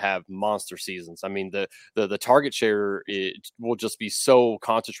Landry could have monster seasons. I mean, the target share will just be so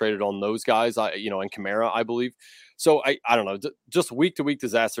concentrated on those guys, and Kamara, I believe. So I don't know, just week to week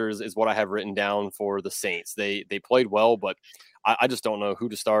disasters is what I have written down for the Saints. They played well, but I just don't know who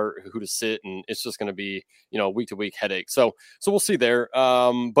to start, who to sit, and it's just going to be, week to week headache. So we'll see there.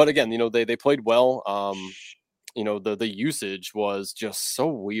 But again, they played well. The usage was just so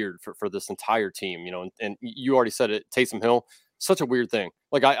weird for this entire team, and you already said it, Taysom Hill, such a weird thing.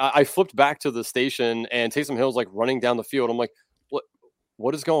 Like I flipped back to the station and Taysom Hill's like running down the field. I'm like,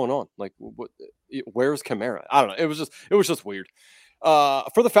 what is going on? Like, where's Kamara? I don't know. It was just weird.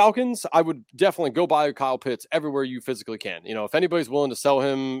 For the Falcons, I would definitely go buy Kyle Pitts everywhere you physically can. If anybody's willing to sell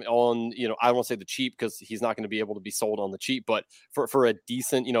him on, I don't want to say the cheap because he's not going to be able to be sold on the cheap, but for a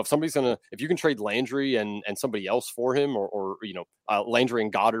decent, if you can trade Landry and somebody else for him or Landry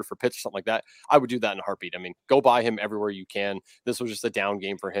and Goddard for Pitts or something like that, I would do that in a heartbeat. I mean, go buy him everywhere you can. This was just a down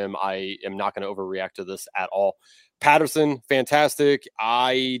game for him. I am not going to overreact to this at all. Patterson, fantastic.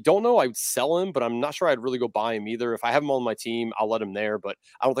 I don't know. I would sell him, but I'm not sure I'd really go buy him either. If I have him on my team, I'll let him there, but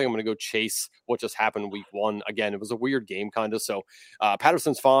I don't think I'm going to go chase what just happened week 1. Again, it was a weird game kind of. So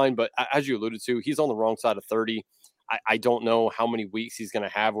Patterson's fine, but as you alluded to, he's on the wrong side of 30. I don't know how many weeks he's going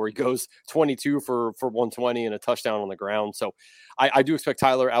to have where he goes 22 for 120 and a touchdown on the ground. So I do expect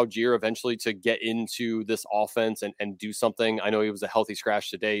Tyler Algier eventually to get into this offense and do something. I know he was a healthy scratch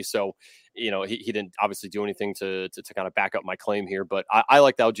today, so he didn't obviously do anything to kind of back up my claim here. But I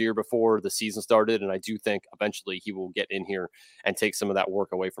liked Algier before the season started, and I do think eventually he will get in here and take some of that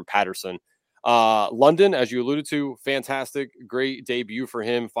work away from Patterson. London, as you alluded to, fantastic, great debut for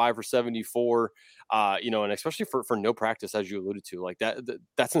him, 5 for 74. And especially for no practice, as you alluded to, like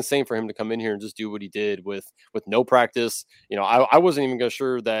that's insane for him to come in here and just do what he did with no practice. I wasn't even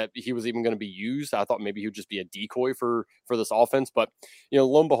sure that he was even going to be used. I thought maybe he would just be a decoy for this offense, but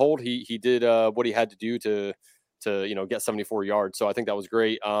lo and behold, he did what he had to do to get 74 yards. So I think that was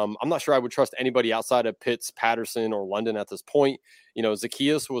great. I'm not sure I would trust anybody outside of Pitts, Patterson, or London at this point.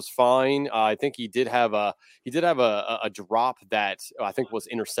 Zacchaeus was fine. I think he did have a drop that I think was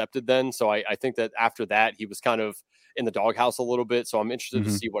intercepted then. So I think that after that, he was kind of in the doghouse a little bit. So I'm interested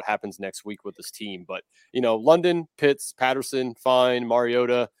to see what happens next week with this team. But, London, Pitts, Patterson, fine.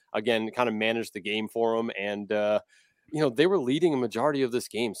 Mariota, again, kind of managed the game for him. And, they were leading a majority of this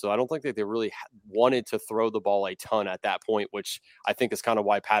game. So I don't think that they really wanted to throw the ball a ton at that point, which I think is kind of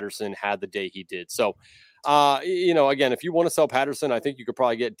why Patterson had the day he did. So, again, if you want to sell Patterson, I think you could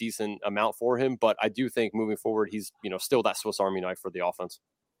probably get a decent amount for him. But I do think moving forward, he's, still that Swiss Army knife for the offense.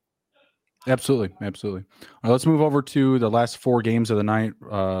 Absolutely. All right, let's move over to the last 4 games of the night.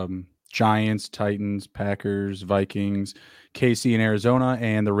 Giants, Titans, Packers, Vikings, KC and Arizona,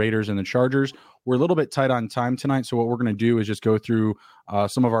 and the Raiders and the Chargers. We're a little bit tight on time tonight, so what we're going to do is just go through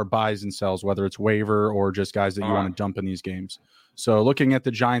some of our buys and sells, whether it's waiver or just guys that you want to dump in these games. So looking at the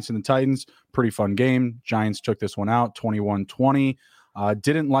Giants and the Titans, pretty fun game. Giants took this one out, 21-20.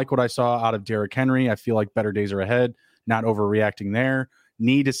 Didn't like what I saw out of Derrick Henry. I feel like better days are ahead. Not overreacting there.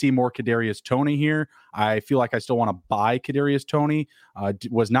 Need to see more Kadarius Toney here. I feel like I still want to buy Kadarius Toney.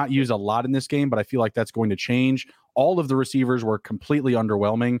 Was not used a lot in this game, but I feel like that's going to change. All of the receivers were completely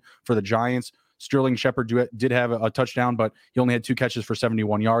underwhelming for the Giants. Sterling Shepard did have a touchdown, but he only had 2 catches for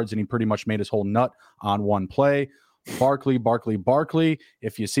 71 yards, and he pretty much made his whole nut on one play. Barkley.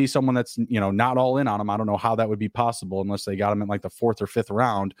 If you see someone that's, not all in on him, I don't know how that would be possible unless they got him in like the 4th or 5th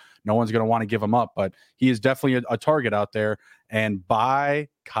round. No one's going to want to give him up, but he is definitely a target out there. And buy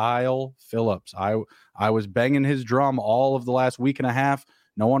Kyle Phillips. I was banging his drum all of the last week and a half.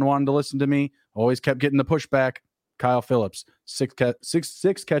 No one wanted to listen to me. Always kept getting the pushback. Kyle Phillips, 6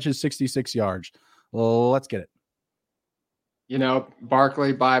 catches, 66 yards. Let's get it.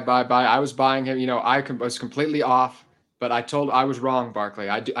 Barkley, buy. I was buying him. I was completely off, but I was wrong, Barkley.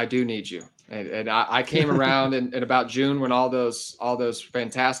 I do need you. And I came around in about June when all those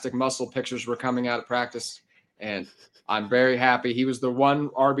fantastic muscle pictures were coming out of practice, and I'm very happy. He was the one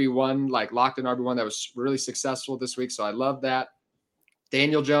RB1, like locked in RB1 that was really successful this week. So I love that.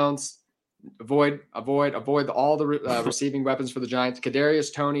 Daniel Jones, avoid all the receiving weapons for the Giants.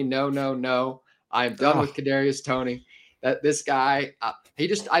 Kadarius Toney, no. I am done with Kadarius Toney. That this guy, he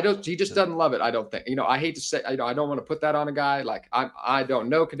just doesn't love it. I don't think, I hate to say, I don't want to put that on a guy. Like I don't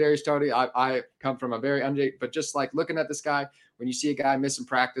know Kadarius Toney. I come from a very but just like looking at this guy, when you see a guy missing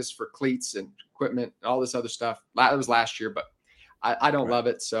practice for cleats and equipment and all this other stuff, that was last year, but I don't love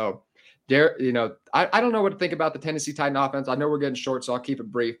it. So there, I don't know what to think about the Tennessee Titan offense. I know we're getting short, so I'll keep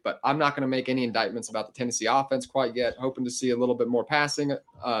it brief, but I'm not going to make any indictments about the Tennessee offense quite yet. Hoping to see a little bit more passing,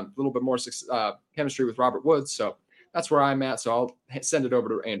 a little bit more chemistry with Robert Woods. So that's where I'm at. So I'll send it over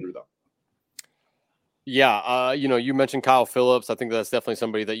to Andrew, though. Yeah, you mentioned Kyle Phillips. I think that's definitely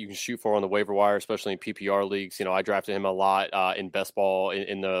somebody that you can shoot for on the waiver wire, especially in PPR leagues. I drafted him a lot in best ball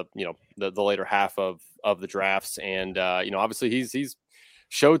in the the later half of the drafts, and obviously he's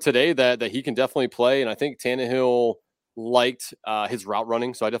showed today that he can definitely play, and I think Tannehill liked his route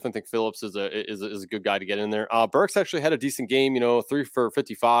running, so I definitely think Phillips is a good guy to get in there. Burks actually had a decent game, 3 for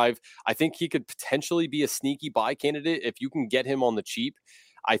 55. I think he could potentially be a sneaky buy candidate if you can get him on the cheap.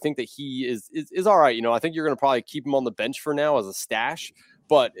 I think that he is all right. I think you're going to probably keep him on the bench for now as a stash,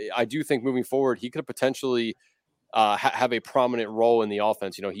 but I do think moving forward, he could potentially have a prominent role in the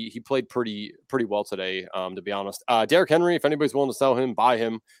offense. You know, he played pretty well today, to be honest. Derrick Henry, if anybody's willing to sell him, buy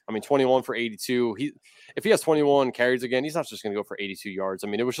him. I mean, 21 for 82. If he has 21 carries again, he's not just going to go for 82 yards. I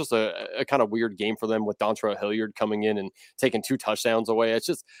mean, it was just a kind of weird game for them with Dontrell Hilliard coming in and taking 2 touchdowns away. It's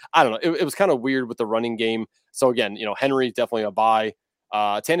just, I don't know. It was kind of weird with the running game. So again, you know, Henry definitely a buy.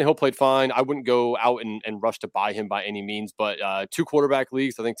 Tannehill played fine. I wouldn't go out and rush to buy him by any means, but 2 quarterback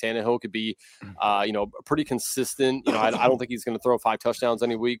leagues, I think Tannehill could be, pretty consistent. You know, I don't think he's going to throw 5 touchdowns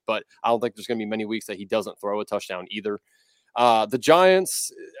any week, but I don't think there's going to be many weeks that he doesn't throw a touchdown either. The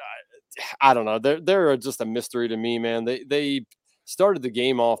Giants, I don't know. They're just a mystery to me, man. They started the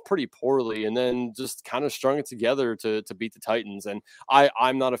game off pretty poorly and then just kind of strung it together to beat the Titans. And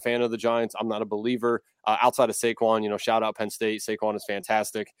I'm not a fan of the Giants. I'm not a believer. Outside of Saquon, you know, shout out Penn State. Saquon is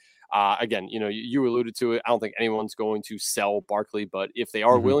fantastic. Again, you know, you alluded to it. I don't think anyone's going to sell Barkley, but if they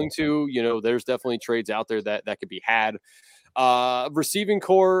are willing to, you know, there's definitely trades out there that could be had. Receiving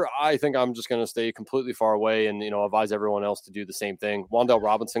core, I think I'm just going to stay completely far away and, you know, advise everyone else to do the same thing. Wan'Dale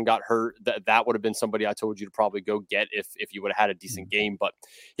Robinson got hurt. That would have been somebody I told you to probably go get if you would have had a decent game, but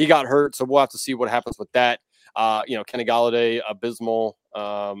he got hurt. So we'll have to see what happens with that. You know, Kenny Golladay, abysmal,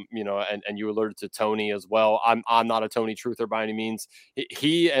 you know, and you alerted to Tony as well. I'm not a Tony truther by any means.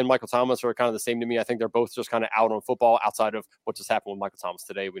 He and Michael Thomas are kind of the same to me. I think they're both just kind of out on football outside of what just happened with Michael Thomas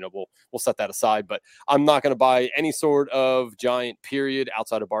today. We know we'll set that aside, but I'm not going to buy any sort of Giant period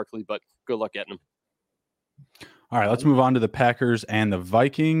outside of Barkley, but good luck getting him. All right, let's move on to the Packers and the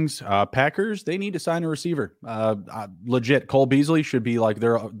Vikings. Packers, they need to sign a receiver. Legit, Cole Beasley should be like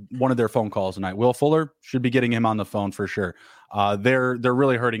one of their phone calls tonight. Will Fuller should be getting him on the phone for sure. They're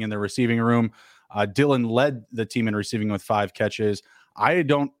really hurting in their receiving room. Dillon led the team in receiving with 5 catches. I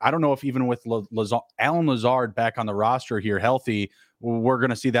don't know if even with Allen Lazard back on the roster here healthy, we're going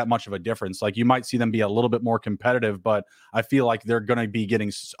to see that much of a difference. Like, you might see them be a little bit more competitive, but I feel like they're going to be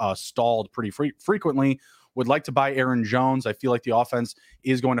getting stalled pretty frequently. Would like to buy Aaron Jones. I feel like the offense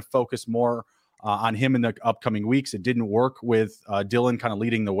is going to focus more on him in the upcoming weeks. It didn't work with Dillon kind of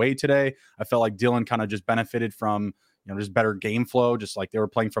leading the way today. I felt like Dillon kind of just benefited from, you know, just better game flow, just like they were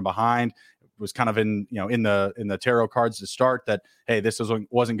playing from behind. It was kind of in the tarot cards to start that, hey, this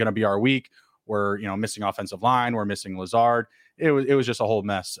wasn't going to be our week. We're, you know, missing offensive line. We're missing Lazard. It was just a whole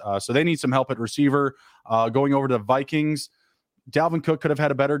mess. So they need some help at receiver. Going over to the Vikings, Dalvin Cook could have had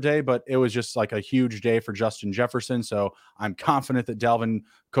a better day, but it was just like a huge day for Justin Jefferson. So I'm confident that Dalvin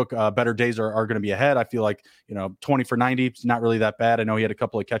Cook better days are going to be ahead. I feel like, you know, 20 for 90 is not really that bad. I know he had a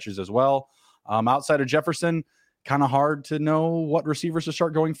couple of catches as well. Outside of Jefferson, kind of hard to know what receivers to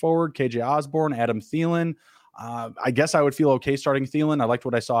start going forward. KJ Osborne, Adam Thielen. I guess I would feel okay starting Thielen. I liked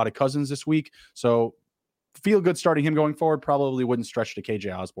what I saw out of Cousins this week. So feel good starting him going forward. Probably wouldn't stretch to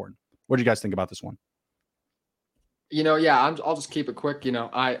KJ Osborne. What do you guys think about this one? You know, yeah, I'll just keep it quick. You know,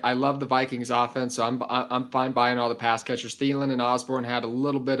 I love the Vikings offense, so I'm fine buying all the pass catchers. Thielen and Osborne had a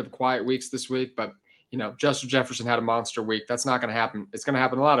little bit of quiet weeks this week, but, you know, Justin Jefferson had a monster week. That's not going to happen. It's going to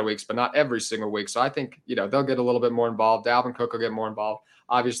happen a lot of weeks, but not every single week. So I think, you know, they'll get a little bit more involved. Dalvin Cook will get more involved.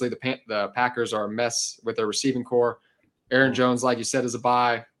 Obviously, the Packers are a mess with their receiving core. Aaron Jones, like you said, is a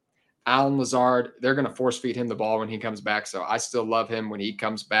buy. Allen Lazard, they're going to force feed him the ball when he comes back. So I still love him when he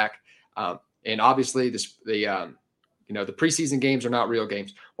comes back. And obviously, the preseason games are not real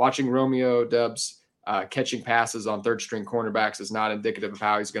games. Watching Romeo Doubs catching passes on third-string cornerbacks is not indicative of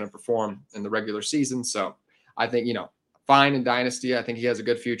how he's going to perform in the regular season. So I think, you know, fine in Dynasty. I think he has a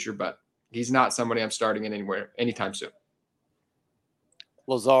good future, but he's not somebody I'm starting in anywhere anytime soon.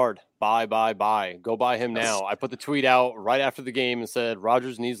 Lazard, buy. Go buy him now. I put the tweet out right after the game and said,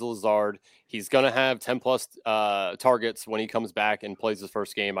 Rodgers needs Lazard. He's going to have 10-plus targets when he comes back and plays his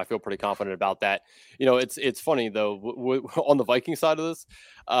first game. I feel pretty confident about that. You know, it's funny, though, on the Viking side of this,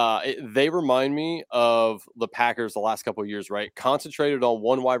 they remind me of the Packers the last couple of years, right? Concentrated on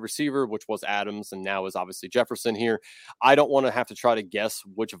one wide receiver, which was Adams, and now is obviously Jefferson here. I don't want to have to try to guess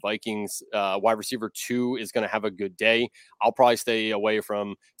which Vikings wide receiver 2 is going to have a good day. I'll probably stay away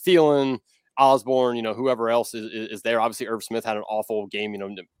from Thielen, Osborne, you know, whoever else is there. Obviously, Irv Smith had an awful game, you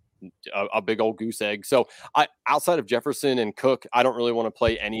know, a big old goose egg. So outside of Jefferson and Cook, I don't really want to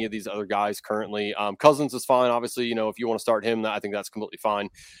play any of these other guys currently. Cousins is fine. Obviously, you know, if you want to start him, I think that's completely fine.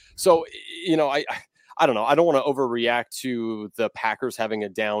 So, you know, I don't know. I don't want to overreact to the Packers having a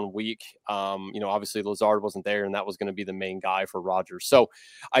down week. You know, obviously Lazard wasn't there and that was going to be the main guy for Rodgers. So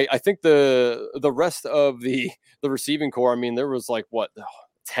I think the rest of the receiving core, I mean, there was like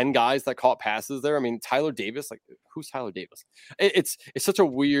 10 guys that caught passes there. I mean, Tyler Davis, like who's Tyler Davis? It's such a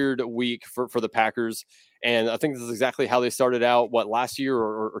weird week for the Packers. And I think this is exactly how they started out, last year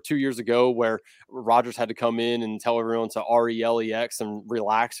or 2 years ago, where Rodgers had to come in and tell everyone to RELEX and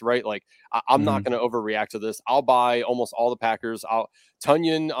relax, right? Like, I'm not going to overreact to this. I'll buy almost all the Packers.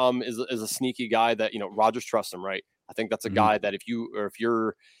 Tunyon is a sneaky guy that, Rodgers trusts him, right? I think that's a guy that if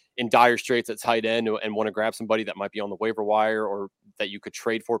you're in dire straits at tight end and want to grab somebody that might be on the waiver wire or that you could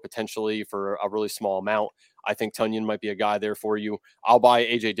trade for potentially for a really small amount, I think Tunyon might be a guy there for you. I'll buy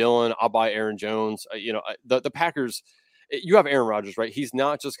AJ Dillon. I'll buy Aaron Jones. The Packers, you have Aaron Rodgers, right? He's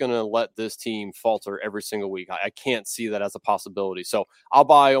not just going to let this team falter every single week. I can't see that as a possibility. So I'll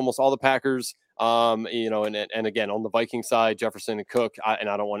buy almost all the Packers. And again, on the Viking side, Jefferson and Cook, and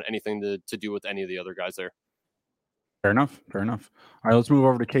I don't want anything to do with any of the other guys there. Fair enough. All right, let's move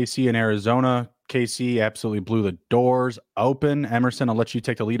over to KC in Arizona. KC absolutely blew the doors open. Emerson, I'll let you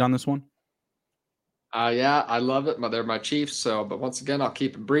take the lead on this one. Yeah, I love it. They're my Chiefs. But once again, I'll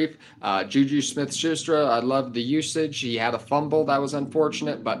keep it brief. Juju Smith-Schuster, I love the usage. He had a fumble that was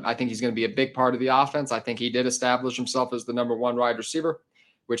unfortunate, but I think he's going to be a big part of the offense. I think he did establish himself as the number one wide receiver,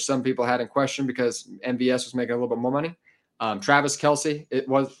 which some people had in question because MVS was making a little bit more money. Travis Kelce,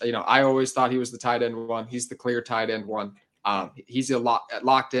 I always thought he was the tight end one. He's the clear tight end one. He's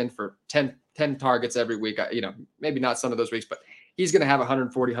locked in for 10 targets every week. Maybe not some of those weeks, but he's going to have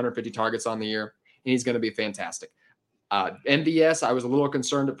 140, 150 targets on the year, and he's going to be fantastic. MVS, I was a little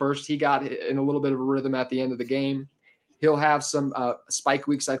concerned at first. He got in a little bit of a rhythm at the end of the game. He'll have some spike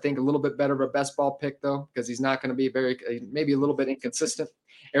weeks, I think, a little bit better of a best ball pick, though, because he's not going to be maybe a little bit inconsistent.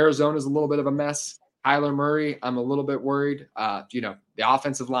 Arizona's a little bit of a mess. Kyler Murray, I'm a little bit worried. The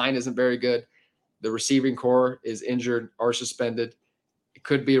offensive line isn't very good. The receiving core is injured or suspended. It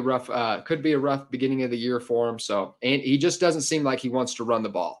could be a rough beginning of the year for him. So, and he just doesn't seem like he wants to run the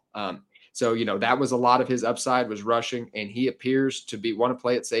ball. That was a lot of his upside was rushing, and he appears to want to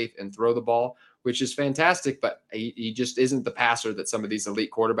play it safe and throw the ball, which is fantastic. But he just isn't the passer that some of these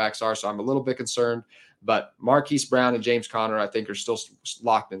elite quarterbacks are. So I'm a little bit concerned. But Marquise Brown and James Conner, I think, are still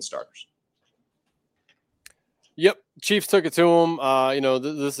locked in starters. Yep. Chiefs took it to him.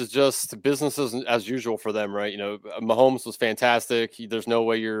 This is just business as usual for them, right? Mahomes was fantastic. There's no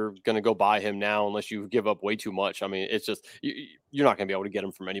way you're going to go buy him now unless you give up way too much. I mean, it's just, you're not going to be able to get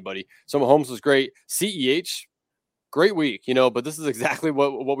him from anybody. So Mahomes was great. CEH, great week, but this is exactly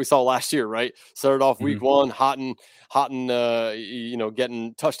what we saw last year, right? Started off week one, hot and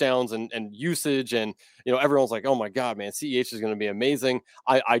getting touchdowns and usage, and everyone's like, oh my God, man, CEH is going to be amazing.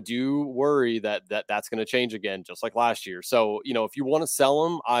 I do worry that's going to change again, just like last year. So if you want to sell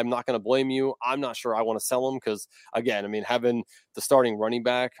him, I'm not going to blame you. I'm not sure I want to sell him because, again, I mean, having the starting running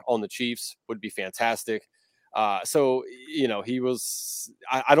back on the Chiefs would be fantastic. He was.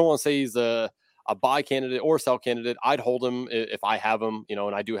 I don't want to say he's a buy candidate or sell candidate. I'd hold him if I have him,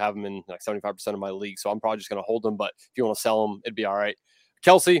 and I do have him in like 75% of my league. So I'm probably just going to hold him, but if you want to sell him, it'd be all right.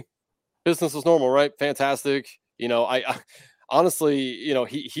 Kelce, business as normal, right? Fantastic. I honestly,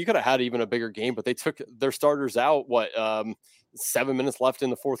 he could have had even a bigger game, but they took their starters out. 7 minutes left in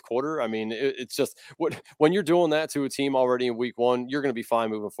the fourth quarter. I mean, it's just when you're doing that to a team already in week one, you're going to be fine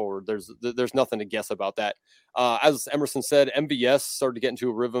moving forward. There's nothing to guess about that. As Emerson said, MVS started to get into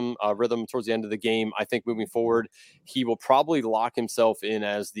a rhythm towards the end of the game. I think moving forward, he will probably lock himself in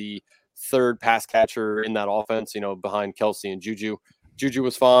as the third pass catcher in that offense, behind Kelce and Juju. Juju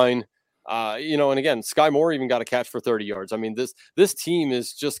was fine. And again, Sky Moore even got a catch for 30 yards. I mean, this team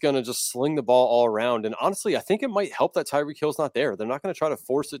is just going to just sling the ball all around. And honestly, I think it might help that Tyreek Hill's not there. They're not going to try to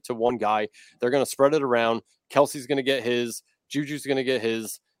force it to one guy. They're going to spread it around. Kelsey's going to get his. Juju's going to get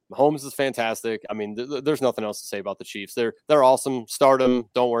his. Mahomes is fantastic. I mean, there's nothing else to say about the Chiefs. They're awesome. Start them.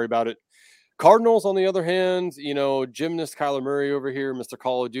 Don't worry about it. Cardinals, on the other hand, gymnast Kyler Murray over here, Mr.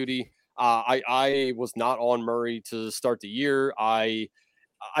 Call of Duty. I was not on Murray to start the year.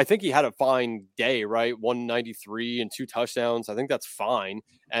 I think he had a fine day, right? 193 and 2 touchdowns. I think that's fine.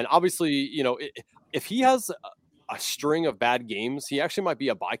 And obviously, if he has a string of bad games, he actually might be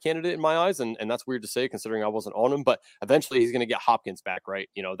a buy candidate in my eyes. And that's weird to say considering I wasn't on him, but eventually he's going to get Hopkins back, right?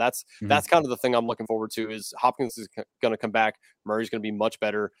 That's kind of the thing I'm looking forward to is Hopkins is going to come back. Murray's going to be much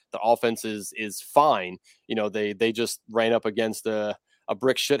better. The offense is fine. They just ran up against a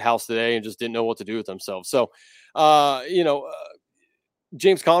brick shit house today and just didn't know what to do with themselves. So,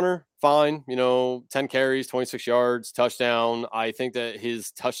 James Conner, fine, 10 carries, 26 yards, touchdown. I think that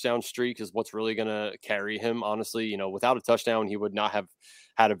his touchdown streak is what's really going to carry him, honestly. Without a touchdown, he would not have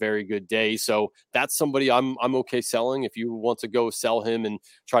had a very good day. So that's somebody I'm okay selling. If you want to go sell him and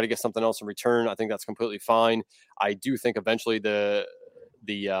try to get something else in return, I think that's completely fine. I do think eventually the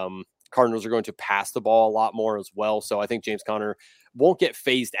Cardinals are going to pass the ball a lot more as well. So I think James Conner won't get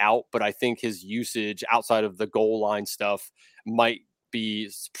phased out, but I think his usage outside of the goal line stuff might be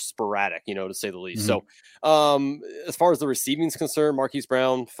sporadic, to say the least. Mm-hmm. So as far as the receiving is concerned, Marquise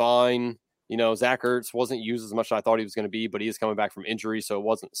Brown, fine. Zach Ertz wasn't used as much as I thought he was going to be, but he is coming back from injury, so it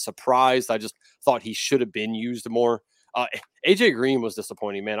wasn't surprised. I just thought he should have been used more. AJ Green was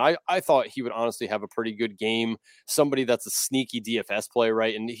disappointing, man. I thought he would honestly have a pretty good game. Somebody that's a sneaky DFS play,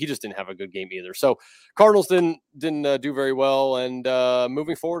 right? And he just didn't have a good game either. So Cardinals didn't do very well. And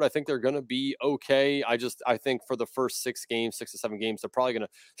moving forward, I think they're going to be okay. I think for the first 6 to 7 games, they're probably going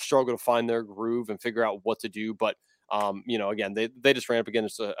to struggle to find their groove and figure out what to do. But again, they just ran up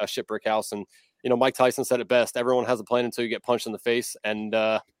against a shit brick house. And Mike Tyson said it best: everyone has a plan until you get punched in the face. And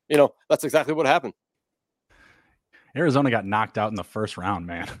that's exactly what happened. Arizona got knocked out in the first round,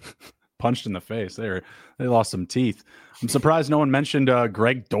 man. Punched in the face. They lost some teeth. I'm surprised no one mentioned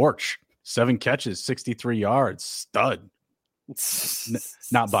Greg Dortch. 7 catches, 63 yards. Stud.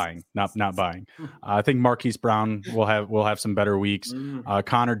 Not buying. Not buying. I think Marquise Brown will have some better weeks.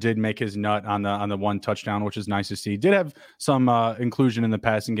 Connor did make his nut on the 1 touchdown, which is nice to see. Did have some inclusion in the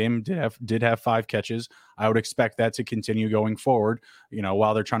passing game. Did have 5 catches. I would expect that to continue going forward.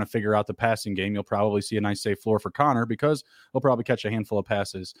 While they're trying to figure out the passing game, you'll probably see a nice safe floor for Connor because he'll probably catch a handful of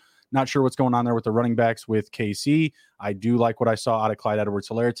passes. Not sure what's going on there with the running backs with KC. I do like what I saw out of Clyde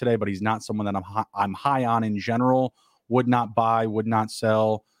Edwards-Helaire today, but he's not someone that I'm high on in general. Would not buy, would not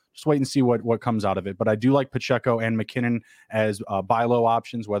sell. Just wait and see what comes out of it. But I do like Pacheco and McKinnon as buy low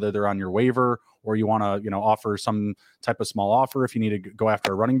options, whether they're on your waiver or you want to offer some type of small offer if you need to go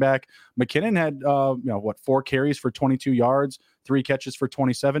after a running back. McKinnon had 4 carries for 22 yards, 3 catches for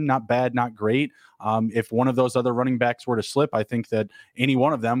 27. Not bad, not great. If one of those other running backs were to slip, I think that any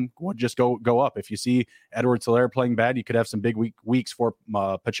one of them would just go up. If you see Edwards-Helaire playing bad, you could have some big weeks for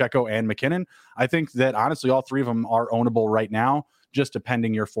Pacheco and McKinnon. I think that honestly, all 3 of them are ownable right now, just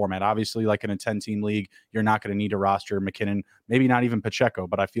depending your format. Obviously, like in a 10-team league, you're not going to need to roster McKinnon, maybe not even Pacheco,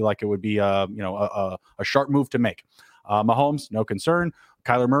 but I feel like it would be a sharp move to make. Mahomes, no concern.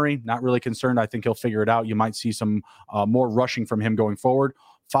 Kyler Murray, not really concerned. I think he'll figure it out. You might see some more rushing from him going forward.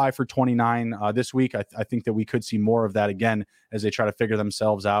 5 for 29 this week. I think that we could see more of that again as they try to figure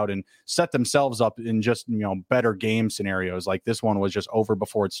themselves out and set themselves up in just better game scenarios. Like this one was just over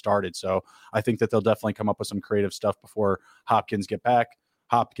before it started. So I think that they'll definitely come up with some creative stuff before Hopkins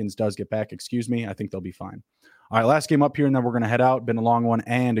does get back. Excuse me. I think they'll be fine. All right, last game up here, and then we're going to head out. Been a long one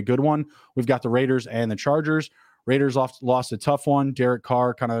and a good one. We've got the Raiders and the Chargers. Raiders lost a tough one. Derek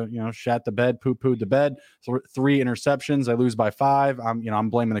Carr kind of, shat the bed, poo-pooed the bed. 3 interceptions. I lose by 5. I'm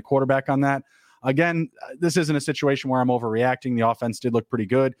blaming the quarterback on that. Again, this isn't a situation where I'm overreacting. The offense did look pretty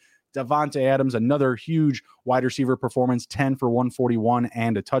good. Davante Adams, another huge wide receiver performance, 10 for 141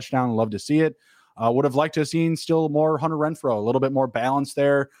 and a touchdown. Love to see it. Would have liked to have seen still more Hunter Renfrow, a little bit more balance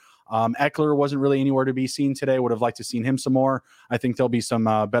there. Eckler wasn't really anywhere to be seen today. Would have liked to seen him some more. I think there'll be some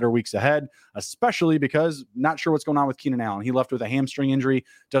better weeks ahead, especially because not sure what's going on with Keenan Allen. He left with a hamstring injury.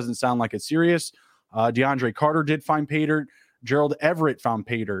 Doesn't sound like it's serious. DeAndre Carter did find pay dirt. Gerald Everett found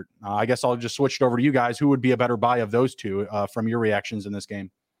pay dirt. I guess I'll just switch it over to you guys. Who would be a better buy of those two from your reactions in this game?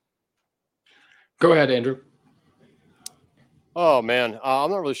 Go ahead, Andrew. Oh, man. I'm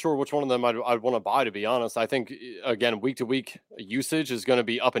not really sure which one of them I'd want to buy, to be honest. I think, again, week-to-week usage is going to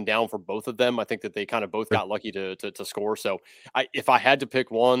be up and down for both of them. I think that they kind of both got lucky to score. So if I had to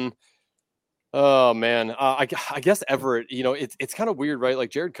pick one, oh, man, I guess Everett, it's kind of weird, right?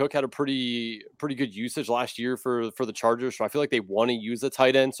 Like Jared Cook had a pretty good usage last year for the Chargers. So I feel like they want to use a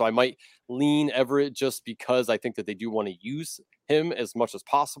tight end. So I might lean Everett just because I think that they do want to use him as much as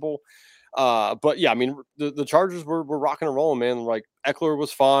possible. But yeah, I mean, the Chargers were rocking and rolling, man. Like Eckler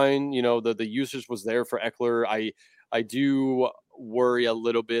was fine. The usage was there for Eckler. I do worry a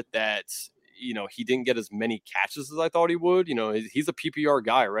little bit that, he didn't get as many catches as I thought he would. He's a PPR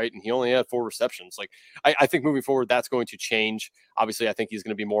guy, right? And he only had 4 receptions. Like I think moving forward, that's going to change. Obviously, I think he's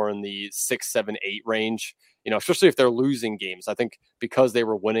going to be more in the 6, 7, 8 range. Especially if they're losing games. I think because they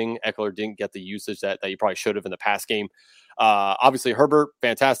were winning, Eckler didn't get the usage that he probably should have in the past game. Obviously Herbert,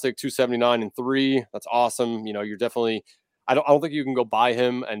 fantastic, 279 and 3. That's awesome. You're definitely, I don't think you can go buy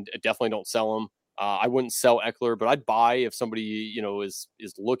him, and definitely don't sell him. I wouldn't sell Eckler, but I'd buy if somebody, is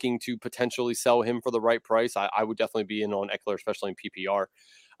looking to potentially sell him for the right price. I would definitely be in on Eckler, especially in PPR.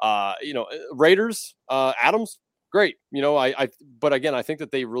 Raiders, Adams, great. But again, I think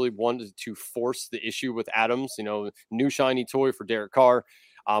that they really wanted to force the issue with Adams, new shiny toy for Derek Carr.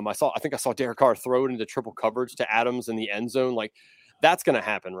 I think I saw Derek Carr throw it into triple coverage to Adams in the end zone. Like, that's going to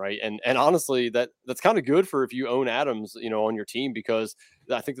happen, right? And honestly, that's kind of good for if you own Adams, on your team, because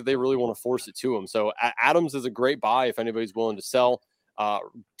I think that they really want to force it to him. So Adams is a great buy if anybody's willing to sell.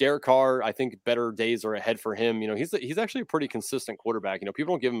 Derek Carr, I think better days are ahead for him. He's actually a pretty consistent quarterback.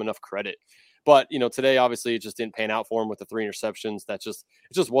 People don't give him enough credit, but today obviously it just didn't pan out for him with the 3 interceptions. It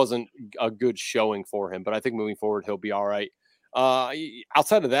just wasn't a good showing for him. But I think moving forward he'll be all right.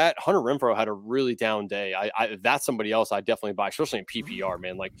 Outside of that, Hunter Renfrow had a really down day. That's somebody else I definitely buy, especially in PPR,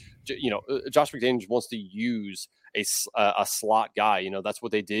 man. Like, Josh McDaniels wants to use a slot guy. That's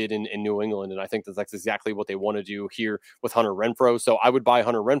what they did in New England. And I think that's exactly what they want to do here with Hunter Renfrow. So I would buy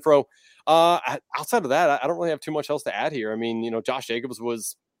Hunter Renfrow. Outside of that, I don't really have too much else to add here. I mean, Josh Jacobs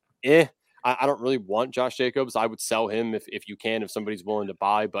was I don't really want Josh Jacobs. I would sell him if you can, if somebody's willing to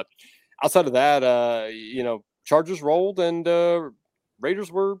buy. But outside of that, Chargers rolled and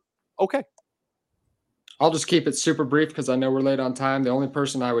Raiders were okay. I'll just keep it super brief because I know we're late on time. The only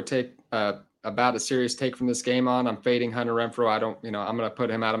person I would take about a serious take from this game on, I'm fading Hunter Renfrow. I'm going to put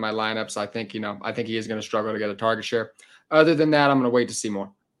him out of my lineups. I think he is going to struggle to get a target share. Other than that, I'm going to wait to see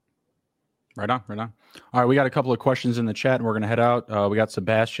more. Right on. All right, we got a couple of questions in the chat, and we're going to head out. We got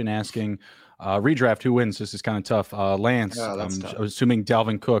Sebastian asking, redraft, who wins? This is kind of tough. Lance, tough. Assuming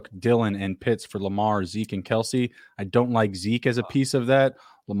Dalvin Cook, Dylan, and Pitts for Lamar, Zeke, and Kelsey. I don't like Zeke as a piece of that.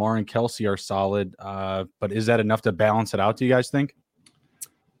 Lamar and Kelsey are solid, but is that enough to balance it out, do you guys think?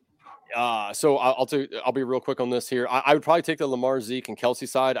 So I'll be real quick on this here. I would probably take the Lamar, Zeke, and Kelsey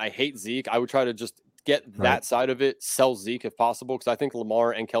side. I hate Zeke. I would try to just get that side of it, sell Zeke if possible, because I think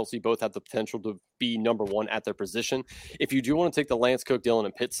Lamar and Kelsey both have the potential to be number one at their position. If you do want to take the Lance, Cook, Dylan,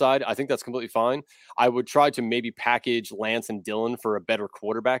 and Pitt side, I think that's completely fine. I would try to maybe package Lance and Dylan for a better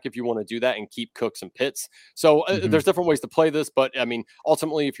quarterback if you want to do that and keep Cooks and Pitts. So there's different ways to play this, but I mean,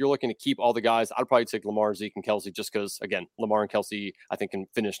 ultimately, if you're looking to keep all the guys, I'd probably take Lamar, Zeke, and Kelsey just because, again, Lamar and Kelsey, I think, can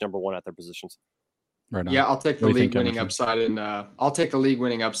finish number one at their positions. Right on. Yeah, I'll take the league winning upside, and I'll take the league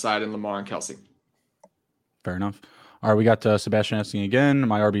winning upside in Lamar and Kelsey. Fair enough. All right, we got Sebastian asking again.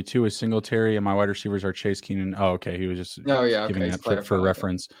 My RB2 is Singletary, and my wide receivers are Chase Keenan. Oh, okay. He was just giving that for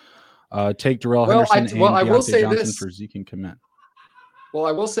reference. Take Darrell Henderson and Deontay Johnson for Zeke and Kmet. Well,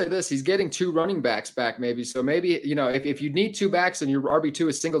 I will say this. He's getting 2 running backs back maybe. So maybe, if you need 2 backs and your RB2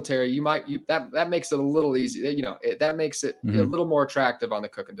 is Singletary, that makes it a little easy. That makes it a little more attractive on the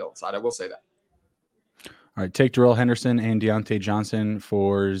Cook and Dylan side. I will say that. All right, take Darrell Henderson and Deontay Johnson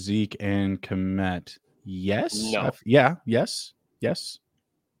for Zeke and Kmet. Yes. No. Yes.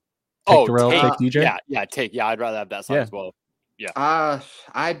 Take Darrell, take DJ. Yeah. I'd rather have that side as well. Yeah.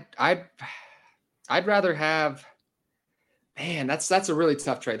 I'd rather have. Man, that's a really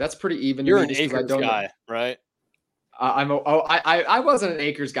tough trade. That's pretty even. You're an Akers guy, right? I wasn't an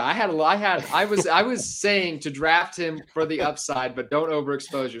Akers guy. I was saying to draft him for the upside, but don't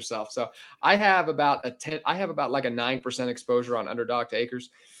overexpose yourself. So I have about like a 9% exposure on underdog to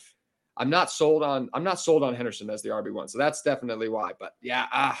Akers. I'm not sold on Henderson as the RB1. So that's definitely why. But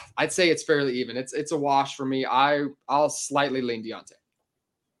yeah, I'd say it's fairly even. It's a wash for me. I'll slightly lean Deontay.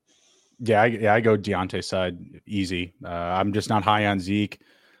 Yeah, I go Deontay side easy. I'm just not high on Zeke.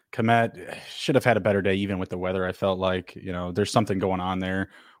 Kmet should have had a better day, even with the weather. I felt like, there's something going on there,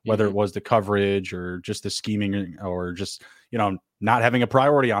 whether it was the coverage or just the scheming or just, not having a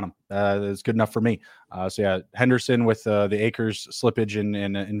priority on him. It's good enough for me. So yeah, Henderson with the Akers slippage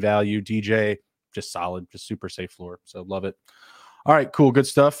in value, DJ just solid, just super safe floor. So love it. All right, cool. Good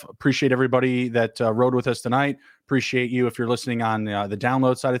stuff. Appreciate everybody that rode with us tonight. Appreciate you if you're listening on the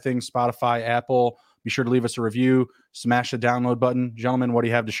download side of things, Spotify, Apple. Be sure to leave us a review. Smash the download button. Gentlemen, what do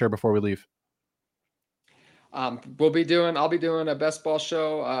you have to share before we leave? I'll be doing a best ball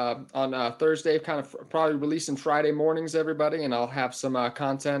show on Thursday, kind of probably releasing Friday mornings, everybody. And I'll have some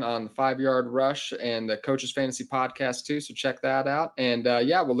content on the 5-yard rush and the Coaches Fantasy podcast too. So check that out. And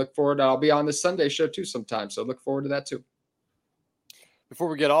we'll look forward. I'll be on this Sunday show too sometime. So look forward to that too. Before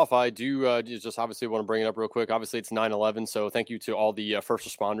we get off, I do just obviously want to bring it up real quick. Obviously, it's 9/11, so thank you to all the first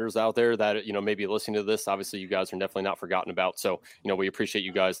responders out there that may be listening to this. Obviously, you guys are definitely not forgotten about. So we appreciate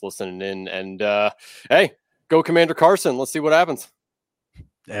you guys listening in. And hey, go Commander Carson! Let's see what happens.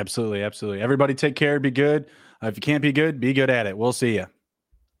 Absolutely. Everybody, take care. Be good. If you can't be good at it. We'll see you.